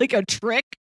almost like a trick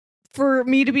for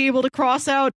me to be able to cross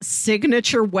out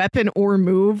signature weapon or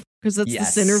move, because that's the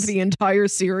center of the entire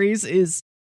series is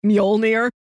Mjolnir,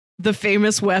 the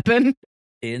famous weapon.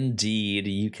 Indeed.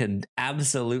 You can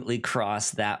absolutely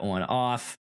cross that one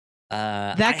off.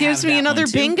 That gives me another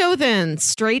bingo then,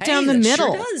 straight down the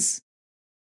middle. Sure does.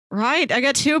 Right, I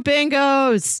got 2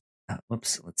 bingos.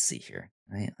 Whoops, let's see here.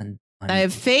 I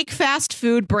have fake fast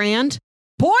food brand,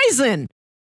 poison,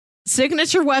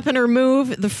 signature weapon or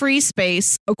move, the free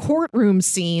space, a courtroom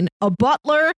scene, a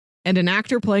butler, and an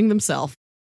actor playing themselves.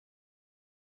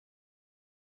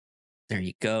 There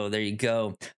you go. There you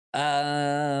go.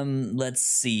 Let's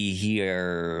see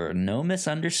here. No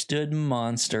misunderstood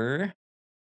monster.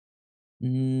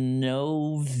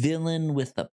 No villain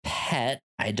with a pet,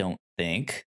 I don't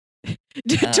think.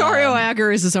 Dario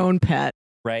Agger is his own pet.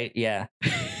 Right, yeah.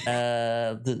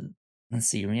 Let's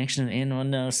see. Reaction of animal,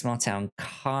 no. Small town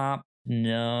cop,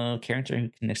 no. Character who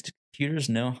connects to computers,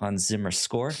 no. Hans Zimmer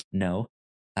score, no.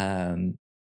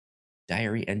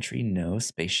 Diary entry, no.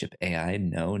 Spaceship AI,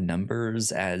 no.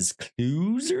 Numbers as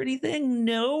clues or anything,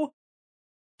 no.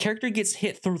 Character gets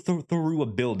hit through a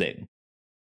building.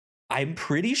 I'm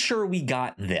pretty sure we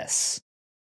got this.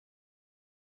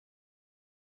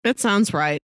 That sounds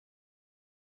right.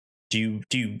 Do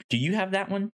you have that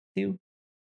one too?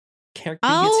 Character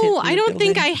I don't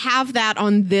think I have that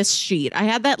on this sheet. I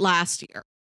had that last year.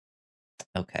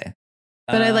 Okay.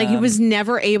 But I was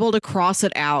never able to cross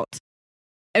it out.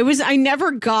 I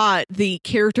never got the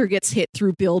character gets hit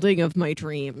through building of my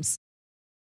dreams.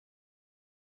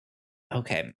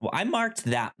 Okay. Well, I marked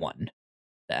that one.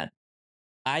 That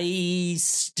I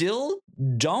still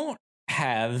don't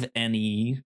have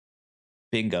any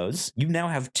bingos. You now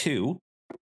have 2,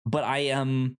 but I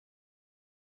am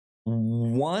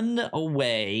 1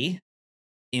 away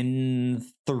in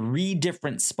 3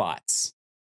 different spots.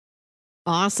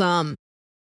 Awesome.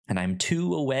 And I'm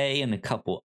 2 away in a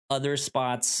couple other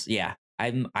spots. Yeah,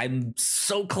 I'm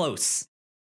so close.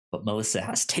 But Melissa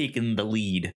has taken the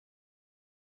lead.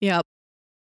 Yep.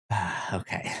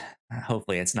 Okay.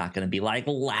 Hopefully it's not going to be like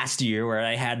last year where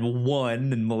I had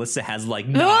 1 and Melissa has like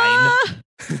 9.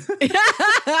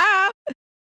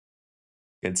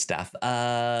 Good stuff.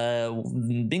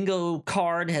 Bingo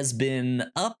card has been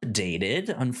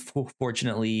updated.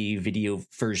 Unfortunately, video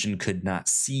version could not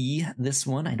see this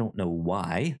one. I don't know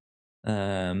why.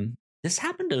 This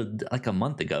happened like a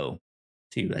month ago,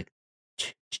 too, like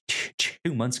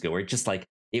 2 months ago, where it just like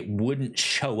it wouldn't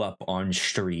show up on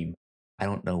stream. I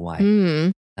don't know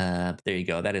why. There you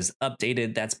go. That is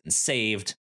updated. That's been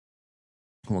saved.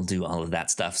 we'll do all of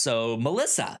that stuff. So,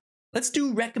 Melissa, let's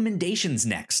do recommendations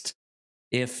next.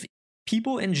 If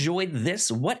people enjoyed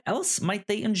this, what else might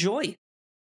they enjoy?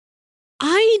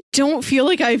 I don't feel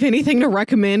like I have anything to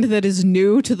recommend that is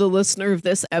new to the listener of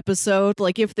this episode.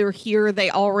 Like, if they're here, they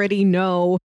already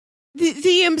know the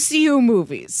MCU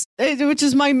movies, which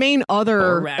is my main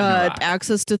other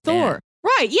access to Thor. Yeah.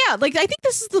 Right, yeah. Like, I think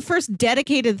this is the first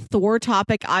dedicated Thor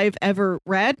topic I've ever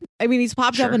read. I mean, he's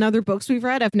popped up in other books we've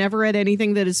read. I've never read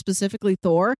anything that is specifically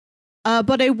Thor.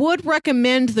 But I would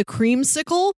recommend the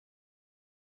creamsicle.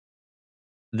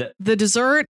 The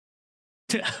dessert.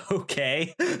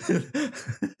 Okay.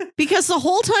 Because the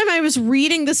whole time I was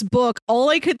reading this book, all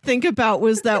I could think about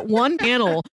was that one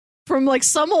panel from like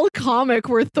some old comic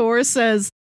where Thor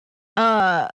says,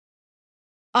 I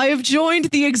have joined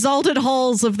the exalted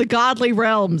halls of the godly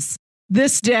realms.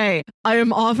 This day, I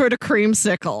am offered a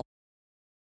creamsicle.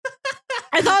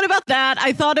 I thought about that.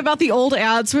 I thought about the old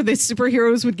ads where the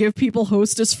superheroes would give people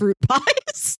Hostess fruit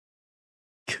pies.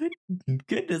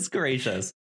 Goodness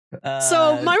gracious.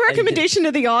 So my recommendation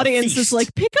to the audience is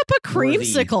like, pick up a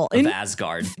creamsicle. Of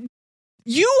Asgard.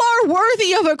 You are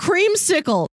worthy of a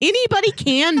creamsicle. Anybody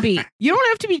can be. You don't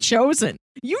have to be chosen.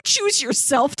 You choose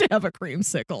yourself to have a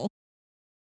creamsicle.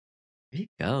 There you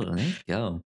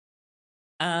go.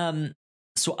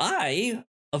 So I,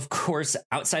 of course,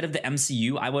 outside of the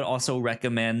MCU, I would also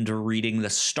recommend reading the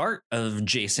start of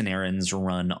Jason Aaron's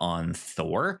run on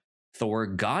Thor,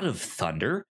 God of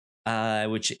Thunder,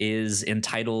 which is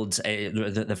entitled,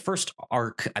 the first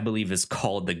arc, I believe, is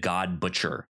called the God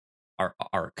Butcher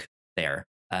arc there.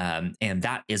 And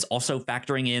that is also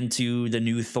factoring into the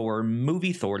new Thor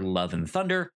movie, Thor Love and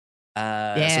Thunder. So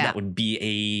that would be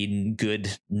a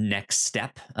good next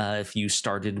step if you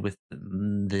started with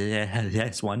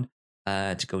this one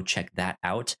to go check that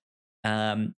out.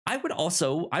 I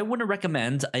want to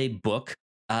recommend a book.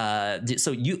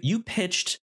 So you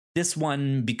pitched this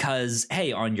one because,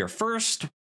 hey, on your first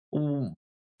review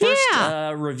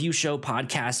show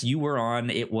podcast you were on,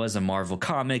 it was a Marvel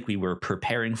comic. We were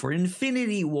preparing for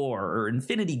Infinity War or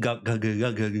Infinity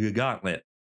Gauntlet.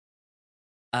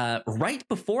 Right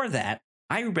before that,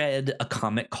 I read a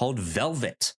comic called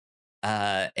Velvet.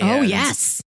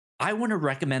 Yes. I want to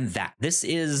recommend that. This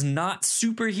is not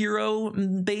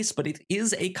superhero based, but it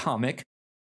is a comic.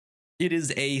 It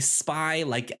is a spy,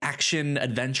 like action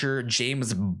adventure,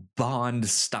 James Bond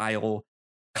style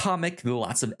comic with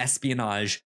lots of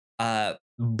espionage.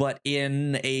 But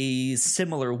in a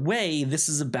similar way, this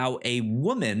is about a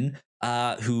woman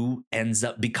who ends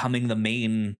up becoming the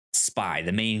main spy,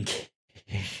 the main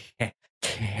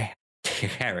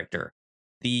character.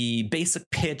 The basic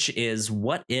pitch is,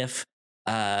 what if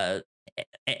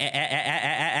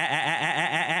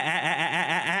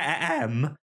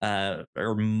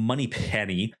or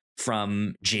Moneypenny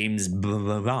from James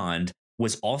Bond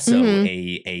was also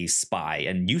a spy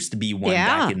and used to be one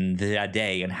back in the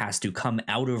day, and has to come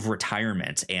out of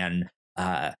retirement and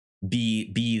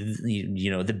be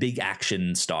the big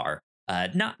action star.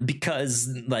 Not because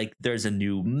like there's a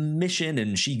new mission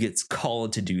and she gets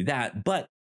called to do that, but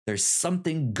there's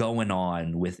something going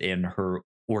on within her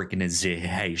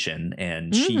organization,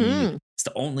 and she is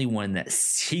the only one that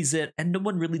sees it, and no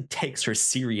one really takes her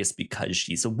serious because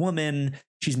she's a woman.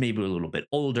 She's maybe a little bit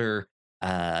older,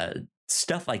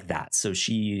 stuff like that. So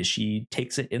she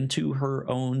takes it into her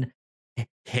own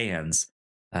hands.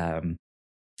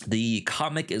 The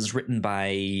comic is written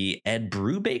by Ed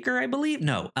Brubaker, I believe.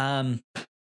 No,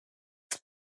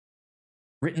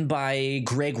 written by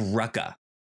Greg Rucka.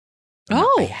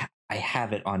 I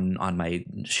have it on my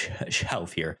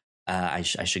shelf here. I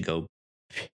should go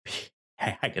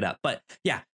hack it up. But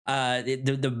yeah,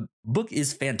 the book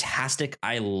is fantastic.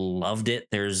 I loved it.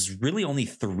 There's really only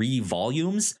 3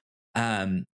 volumes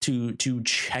to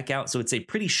check out, so it's a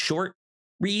pretty short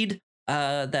read.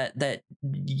 That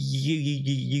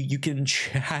you can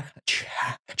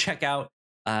check out,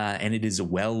 and it is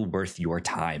well worth your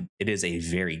time. It is a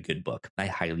very good book. I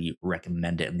highly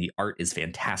recommend it, and the art is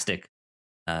fantastic.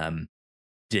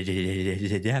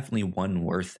 Definitely one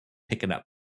worth picking up.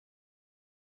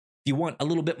 If you want a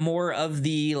little bit more of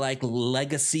the like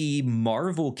legacy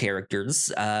Marvel characters,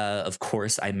 of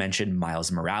course, I mentioned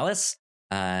Miles Morales.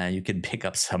 You can pick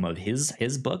up some of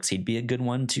his books. He'd be a good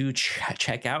one to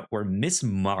check out. Or Miss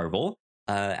Marvel,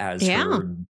 as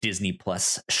her Disney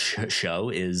Plus show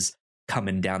is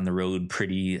coming down the road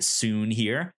pretty soon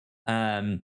here.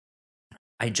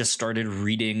 I just started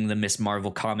reading the Miss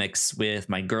Marvel comics with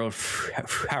my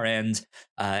girlfriend,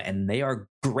 and they are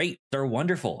great. They're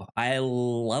wonderful. I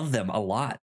love them a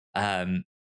lot.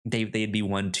 they'd be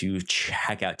one to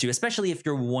check out too, especially if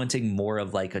you're wanting more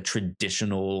of like a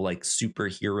traditional like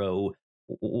superhero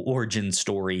origin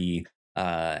story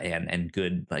and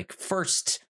good like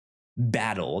first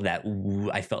battle that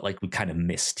I felt like we kind of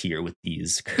missed here with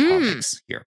these comics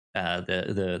here.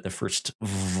 The first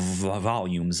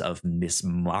volumes of Miss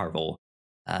Marvel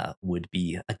would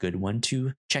be a good one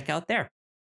to check out there.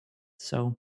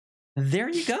 So there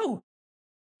you go.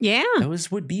 Yeah.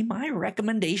 Those would be my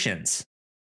recommendations.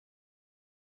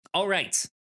 All right.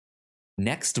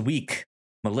 Next week,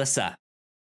 Melissa,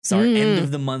 it's our end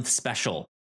of the month special.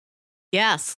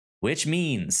 Yes. Which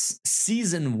means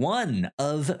season 1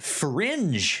 of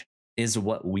Fringe is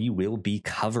what we will be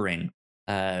covering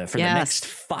for the next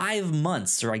 5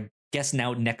 months, or I guess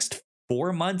now next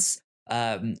 4 months.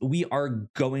 We are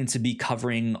going to be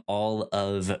covering all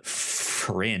of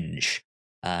Fringe.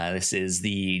 This is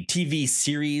the TV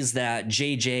series that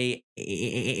J.J.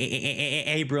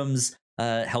 Abrams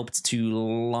helped to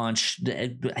launch,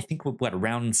 I think,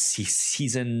 around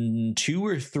season 2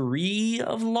 or 3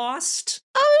 of Lost?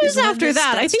 Oh, it was after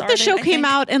that. I think the show came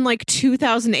out in like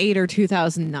 2008 or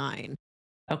 2009.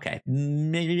 Okay.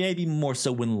 Maybe more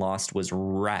so when Lost was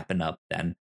wrapping up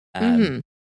then.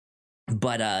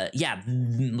 But yeah,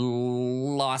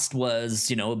 Lost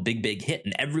was, a big hit,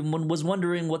 and everyone was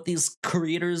wondering what these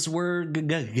creators were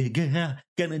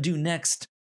gonna do next.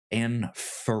 And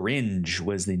Fringe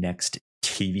was the next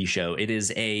TV show. It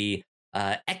is a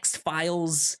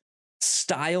X-Files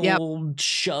style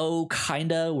show,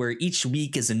 kinda, where each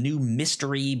week is a new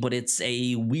mystery, but it's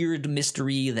a weird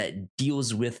mystery that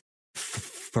deals with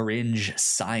fringe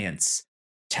science,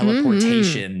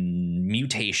 teleportation,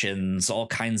 mutations, all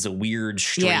kinds of weird,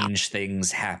 strange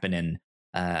things happening.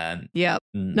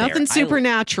 Nothing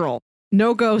supernatural.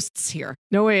 No ghosts here.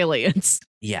 No aliens.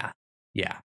 Yeah.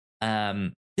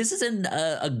 This is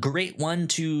a great one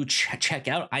to check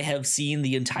out. I have seen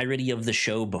the entirety of the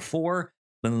show before.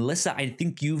 Melissa, I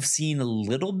think you've seen a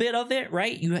little bit of it,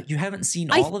 right? You haven't seen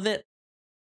all of it?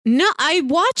 No, I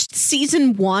watched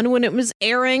season 1 when it was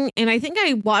airing, and I think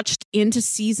I watched into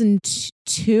season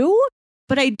 2,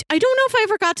 but I don't know if I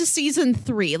ever got to season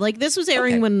 3. Like, this was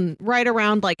airing when right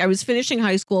around, like, I was finishing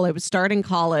high school, I was starting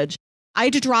college. I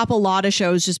had to drop a lot of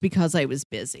shows just because I was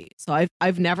busy. So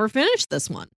I've never finished this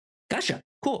one. Gotcha.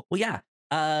 Cool. Well, yeah.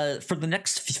 For the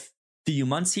next few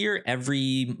months here,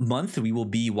 every month we will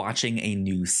be watching a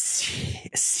new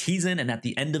season, and at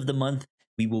the end of the month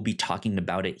we will be talking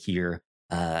about it here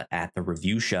at the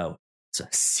review show. So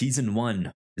season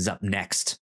 1 is up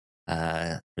next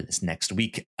for this next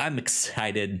week. I'm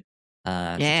excited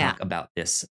to talk about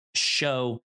this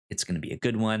show. It's going to be a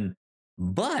good one,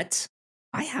 but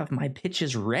I have my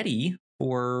pitches ready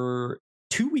for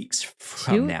 2 weeks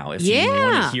from now. If you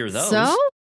want to hear those. So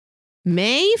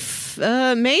May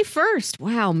 1st.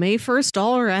 Wow, May 1st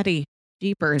already.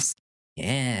 Jeepers.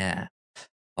 Yeah.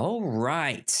 All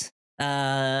right.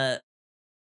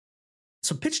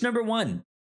 So pitch number 1.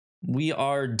 We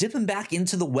are dipping back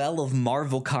into the well of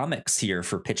Marvel Comics here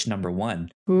for pitch number 1.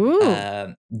 Ooh.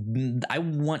 I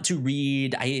want to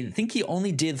read, I think he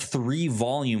only did 3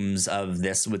 volumes of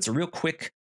this. So it's a real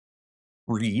quick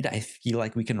read. I feel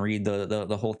like we can read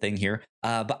the whole thing here.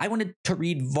 But I wanted to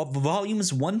read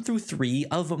volumes 1 through 3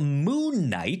 of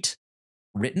Moon Knight,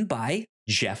 written by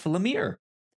Jeff Lemire.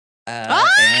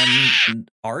 And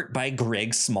art by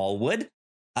Greg Smallwood.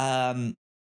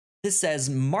 This says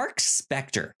Mark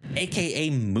Spector, aka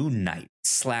Moon Knight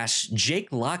 /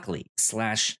 Jake Lockley /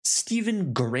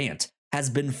 Stephen Grant,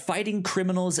 has been fighting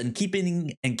criminals and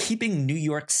keeping New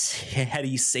York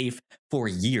City safe for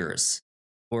years.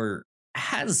 Or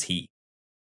has he?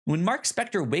 When Mark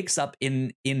Spector wakes up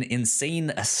in insane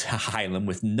asylum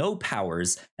with no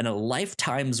powers and a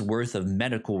lifetime's worth of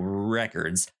medical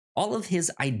records, all of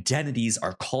his identities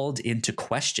are called into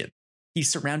question. He's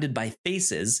surrounded by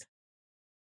faces.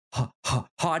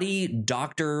 Haughty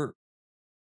doctor,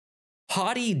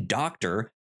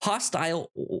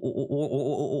 hostile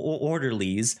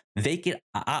orderlies,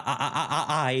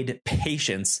 vacant-eyed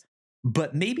patients,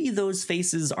 but maybe those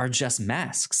faces are just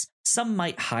masks. Some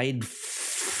might hide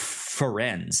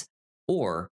friends,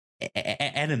 or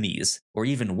enemies, or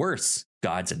even worse,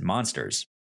 gods and monsters.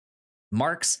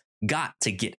 Mark's got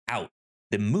to get out.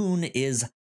 The moon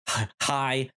is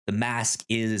high, the mask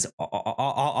is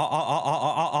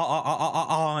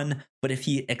on, but if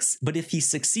he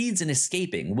succeeds in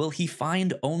escaping, will he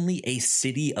find only a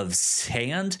city of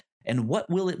sand? And what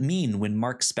will it mean when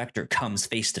Mark Spector comes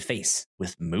face to face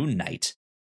with Moon Knight?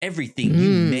 Everything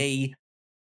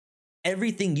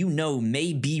you know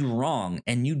may be wrong,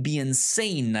 and you'd be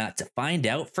insane not to find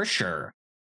out for sure.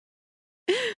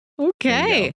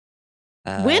 Okay.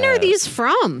 When are these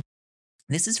from?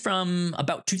 This is from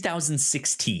about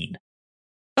 2016.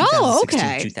 Oh,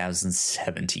 okay.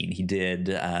 2017. He did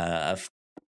a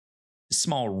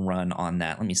small run on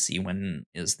that. Let me see. When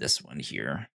is this one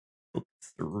here? Book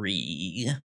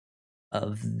 3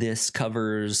 of this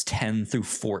covers 10 through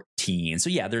 14. So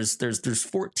yeah, there's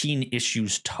 14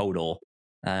 issues total.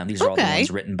 These are all the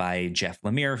ones written by Jeff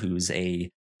Lemire, who's a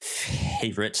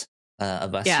favorite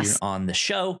of us here on the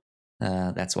show.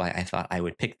 That's why I thought I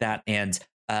would pick that. And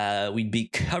we'd be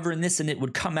covering this, and it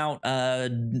would come out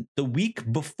the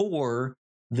week before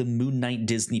the Moon Knight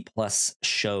Disney Plus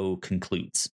show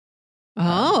concludes.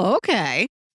 Oh, okay.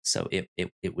 So it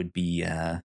would be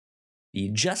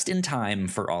just in time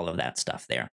for all of that stuff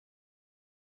there.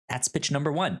 That's pitch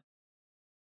number 1.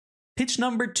 Pitch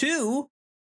number 2,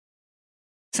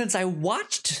 since I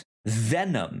watched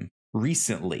Venom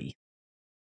recently,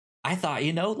 I thought,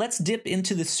 let's dip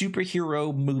into the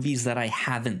superhero movies that I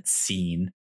haven't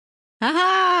seen.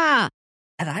 Haha!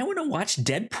 And I want to watch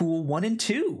Deadpool 1 and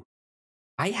 2.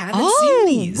 I haven't seen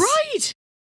these. Right.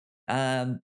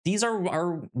 These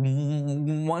are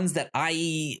ones that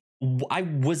I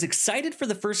was excited for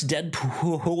the first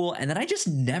Deadpool, and then I just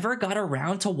never got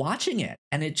around to watching it.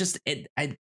 And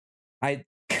I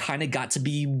kind of got to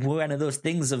be one of those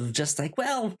things of just like,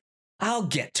 well, I'll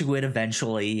get to it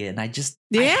eventually, and I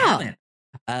haven't.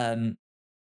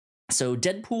 So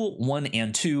Deadpool 1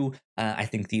 and 2, I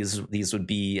think these would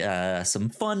be some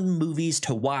fun movies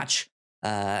to watch,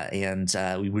 and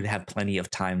we would have plenty of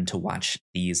time to watch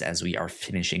these as we are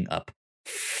finishing up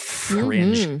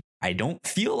Fringe. Mm-hmm. I don't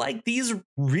feel like these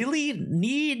really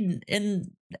need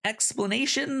an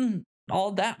explanation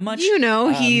all that much.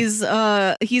 He's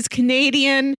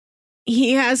Canadian.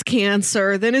 He has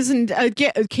cancer, then isn't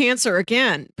cancer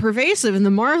again, pervasive in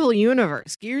the Marvel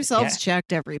universe. Get yourselves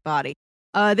checked, everybody.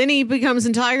 Then he becomes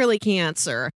entirely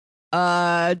cancer.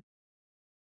 Puts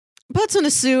on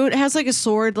a suit, has like a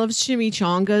sword, loves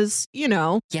chimichangas,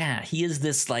 Yeah, he is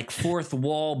this like fourth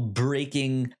wall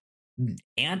breaking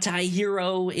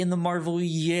anti-hero in the Marvel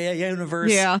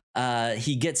universe. Yeah.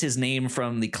 He gets his name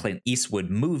from the Clint Eastwood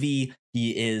movie.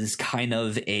 He is kind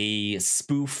of a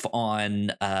spoof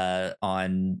on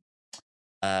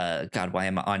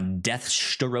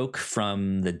Deathstroke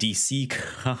from the DC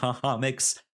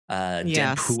comics.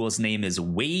 Deadpool's name is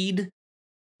Wade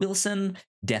Wilson.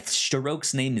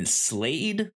 Deathstroke's name is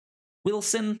Slade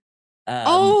Wilson.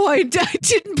 I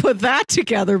didn't put that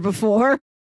together before.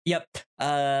 Yep.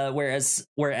 Whereas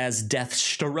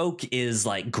Deathstroke is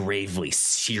like gravely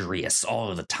serious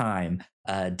all of the time.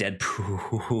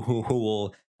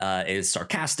 Deadpool is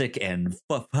sarcastic and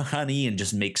funny and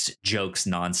just makes jokes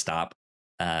nonstop.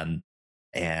 And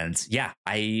yeah,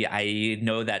 I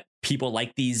know that people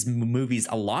like these movies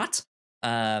a lot.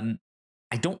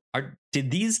 Did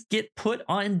these get put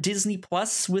on Disney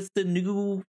Plus with the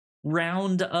new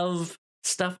round of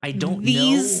stuff? I don't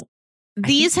know.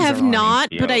 These have not,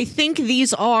 but I think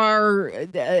these are.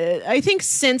 I think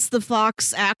since the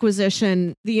Fox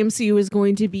acquisition, the MCU is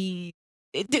going to be.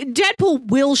 Deadpool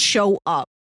will show up.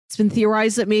 It's been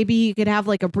theorized that maybe he could have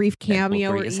like a brief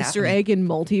cameo or Easter egg in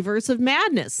Multiverse of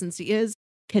Madness, since he is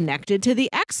connected to the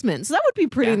X-Men. So that would be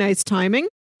pretty nice timing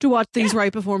to watch these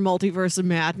right before Multiverse of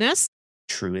Madness.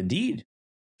 True indeed.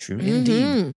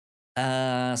 Indeed.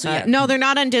 No, they're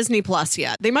not on Disney Plus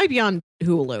yet. They might be on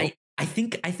Hulu. I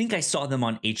think I saw them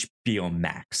on HBO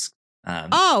Max.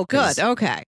 Good.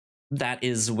 Okay. That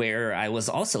is where I was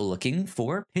also looking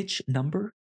for pitch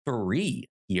number 3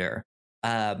 here.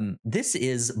 This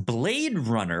is Blade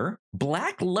Runner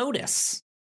Black Lotus.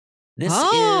 This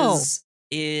is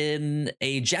in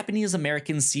a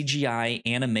Japanese-American CGI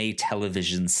anime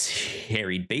television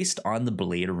series based on the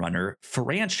Blade Runner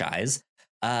franchise.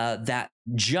 That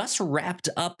just wrapped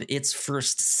up its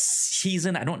first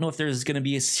season. I don't know if there's going to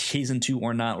be a season 2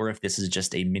 or not, or if this is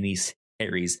just a mini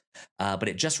series, but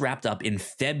it just wrapped up in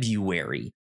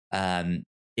February.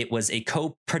 It was a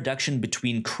co-production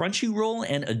between Crunchyroll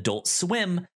and Adult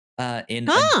Swim. And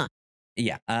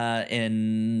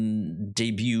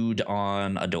debuted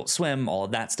on Adult Swim, all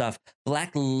of that stuff.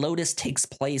 Black Lotus takes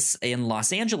place in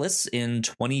Los Angeles in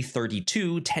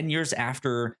 2032, 10 years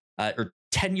after, or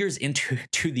 10 years into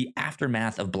the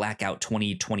aftermath of Blackout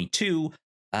 2022,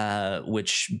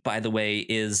 which, by the way,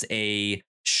 is a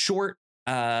short,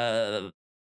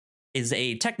 is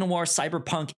a techno-noir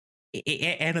cyberpunk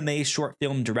anime short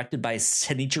film directed by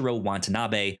Shinichiro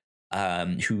Watanabe,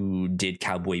 who did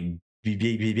Cowboy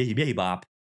Bebop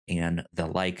and the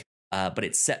like. But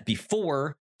it's set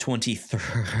before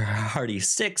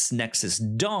 2036 Nexus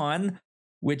Dawn,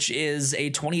 which is a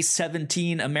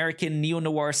 2017 American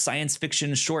neo-noir science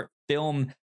fiction short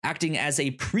film acting as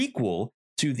a prequel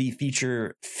to the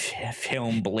feature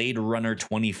film Blade Runner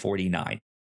 2049.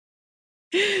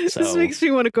 This makes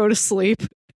me want to go to sleep.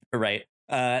 Right.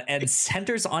 And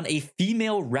centers on a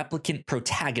female replicant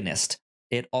protagonist.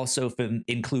 It also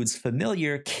includes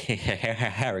familiar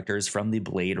characters from the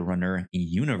Blade Runner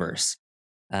universe.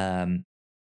 From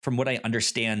what I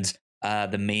understand,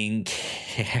 the main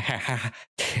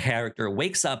character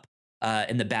wakes up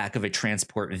in the back of a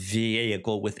transport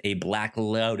vehicle with a Black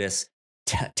Lotus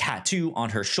tattoo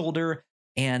on her shoulder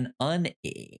and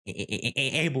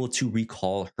unable to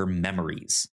recall her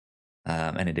memories.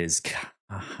 And it is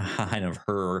kind of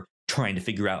her trying to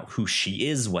figure out who she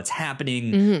is, what's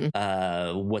happening,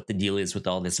 what the deal is with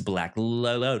all this Black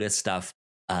Lotus stuff.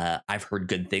 I've heard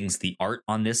good things. The art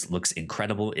on this looks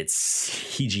incredible. It's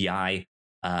CGI.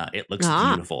 It looks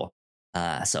beautiful.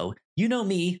 So you know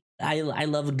me, I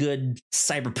love a good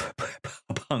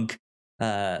cyberpunk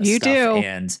you stuff, do.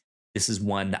 and this is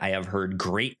one I have heard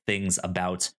great things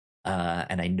about.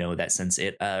 And I know that since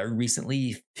it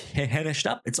recently finished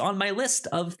up, it's on my list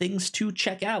of things to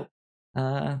check out.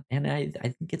 And I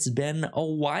think it's been a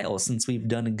while since we've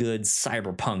done a good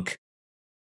cyberpunk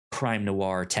crime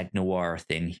noir, tech noir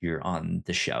thing here on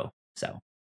the show. So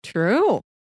true.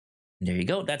 There you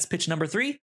go. That's pitch number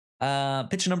 3.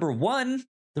 Pitch number 1,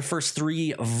 the first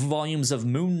 3 volumes of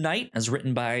Moon Knight, as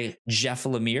written by Jeff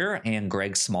Lemire and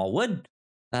Greg Smallwood.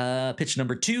 Pitch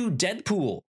number 2,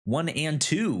 Deadpool 1 and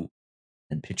 2.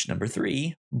 And pitch number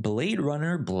 3, Blade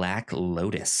Runner Black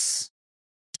Lotus.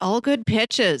 All good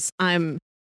pitches. I'm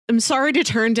sorry to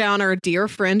turn down our dear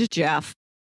friend Jeff,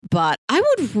 but I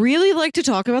would really like to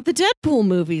talk about the Deadpool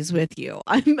movies with you.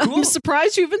 I'm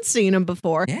surprised you haven't seen them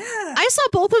before. Yeah. I saw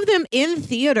both of them in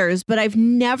theaters, but I've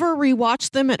never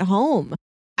rewatched them at home.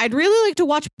 I'd really like to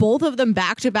watch both of them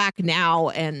back to back now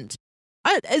and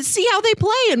see how they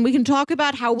play, and we can talk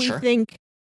about how we think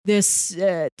this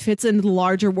fits into the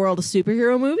larger world of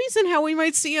superhero movies and how we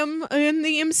might see them in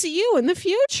the MCU in the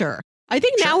future. I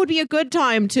think now would be a good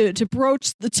time to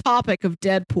broach the topic of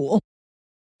Deadpool.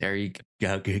 There you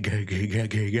go.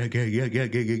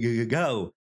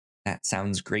 That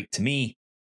sounds great to me.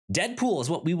 Deadpool is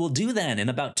what we will do then in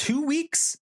about 2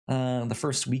 weeks. The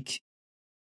first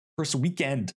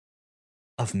weekend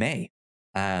of May.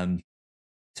 So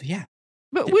yeah.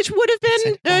 But which would have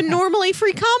been normally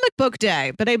Free Comic Book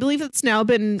Day, but I believe it's now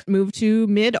been moved to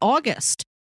mid-August.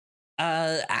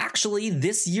 Actually,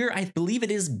 this year I believe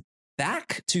it is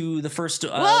back to the first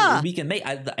week in May.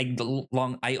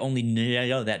 I only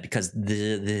know that because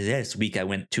this week I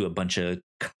went to a bunch of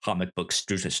comic book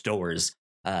stores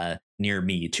near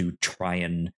me to try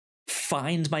and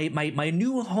find my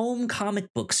new home comic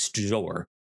book store.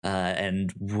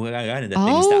 And one of the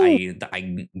things that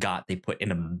I got, they put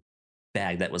in a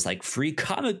bag that was like Free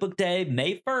Comic Book Day,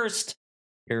 May 1st.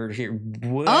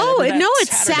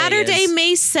 It's Saturday,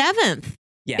 May 7th.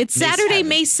 Yeah, it's Saturday,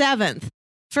 May 7th.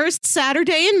 First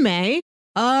Saturday in May.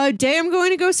 Day I'm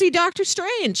going to go see Doctor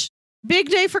Strange. Big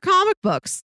day for comic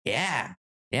books. Yeah.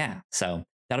 So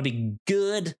that'll be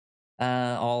good.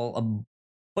 All a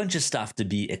bunch of stuff to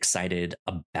be excited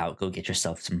about. Go get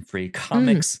yourself some free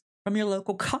comics from your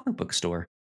local comic book store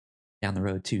down the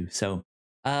road too. So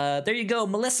there you go,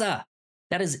 Melissa.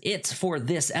 That is it for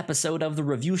this episode of the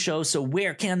review show. So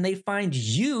where can they find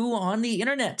you on the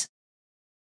internet?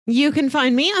 You can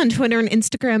find me on Twitter and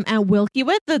Instagram at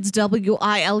Wilkywit. That's WILKYWIT.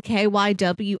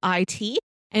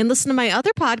 And listen to my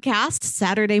other podcast,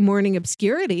 Saturday Morning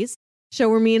Obscurities, show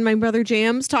where me and my brother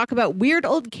James talk about weird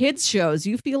old kids shows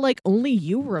you feel like only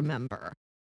you remember.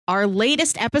 Our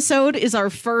latest episode is our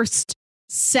first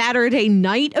Saturday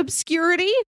night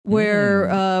obscurity,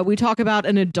 where we talk about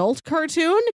an adult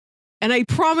cartoon. And I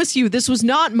promise you, this was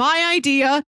not my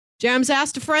idea. Jams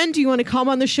asked a friend, do you want to come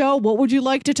on the show? What would you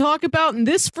like to talk about? And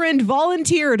this friend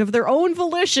volunteered of their own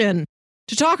volition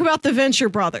to talk about the Venture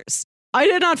Brothers. I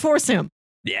did not force him.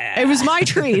 Yeah. It was my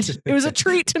treat. It was a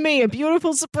treat to me, a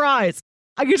beautiful surprise.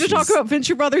 I get to talk about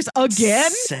Venture Brothers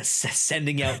again?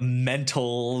 Sending out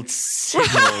mental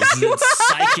signals and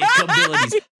psychic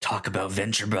abilities. Talk about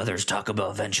Venture Brothers. Talk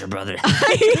about Venture Brothers.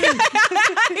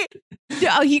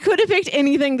 He could have picked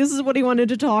anything. This is what he wanted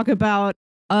to talk about.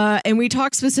 And we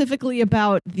talked specifically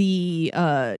about the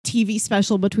TV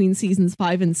special between seasons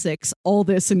 5 and 6, All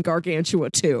This and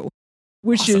Gargantua 2,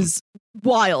 which is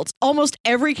wild. Almost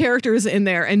every character is in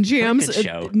there, and Jams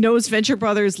knows Venture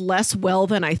Brothers less well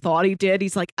than I thought he did.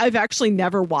 He's like, I've actually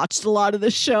never watched a lot of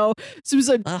this show, so it was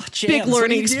a big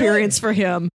learning experience for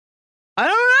him. I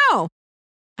don't know.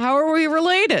 How are we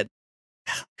related?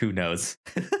 Who knows?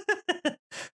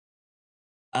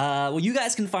 Well, you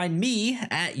guys can find me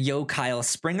at Yo Kyle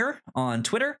Springer on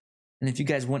Twitter. And if you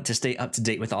guys want to stay up to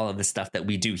date with all of the stuff that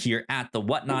we do here at The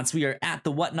Whatnauts, we are at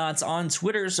The Whatnauts on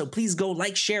Twitter. So please go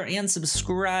like, share, and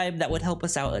subscribe. That would help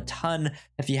us out a ton.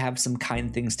 If you have some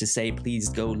kind things to say, please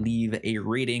go leave a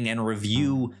rating and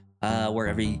review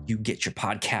wherever you get your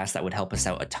podcast. That would help us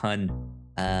out a ton.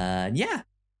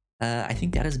 I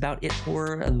think that is about it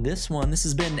for this one. This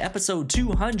has been episode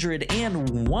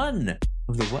 201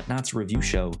 of The Whatnauts Review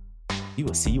Show. We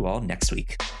will see you all next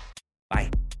week.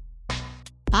 Bye.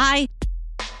 Bye.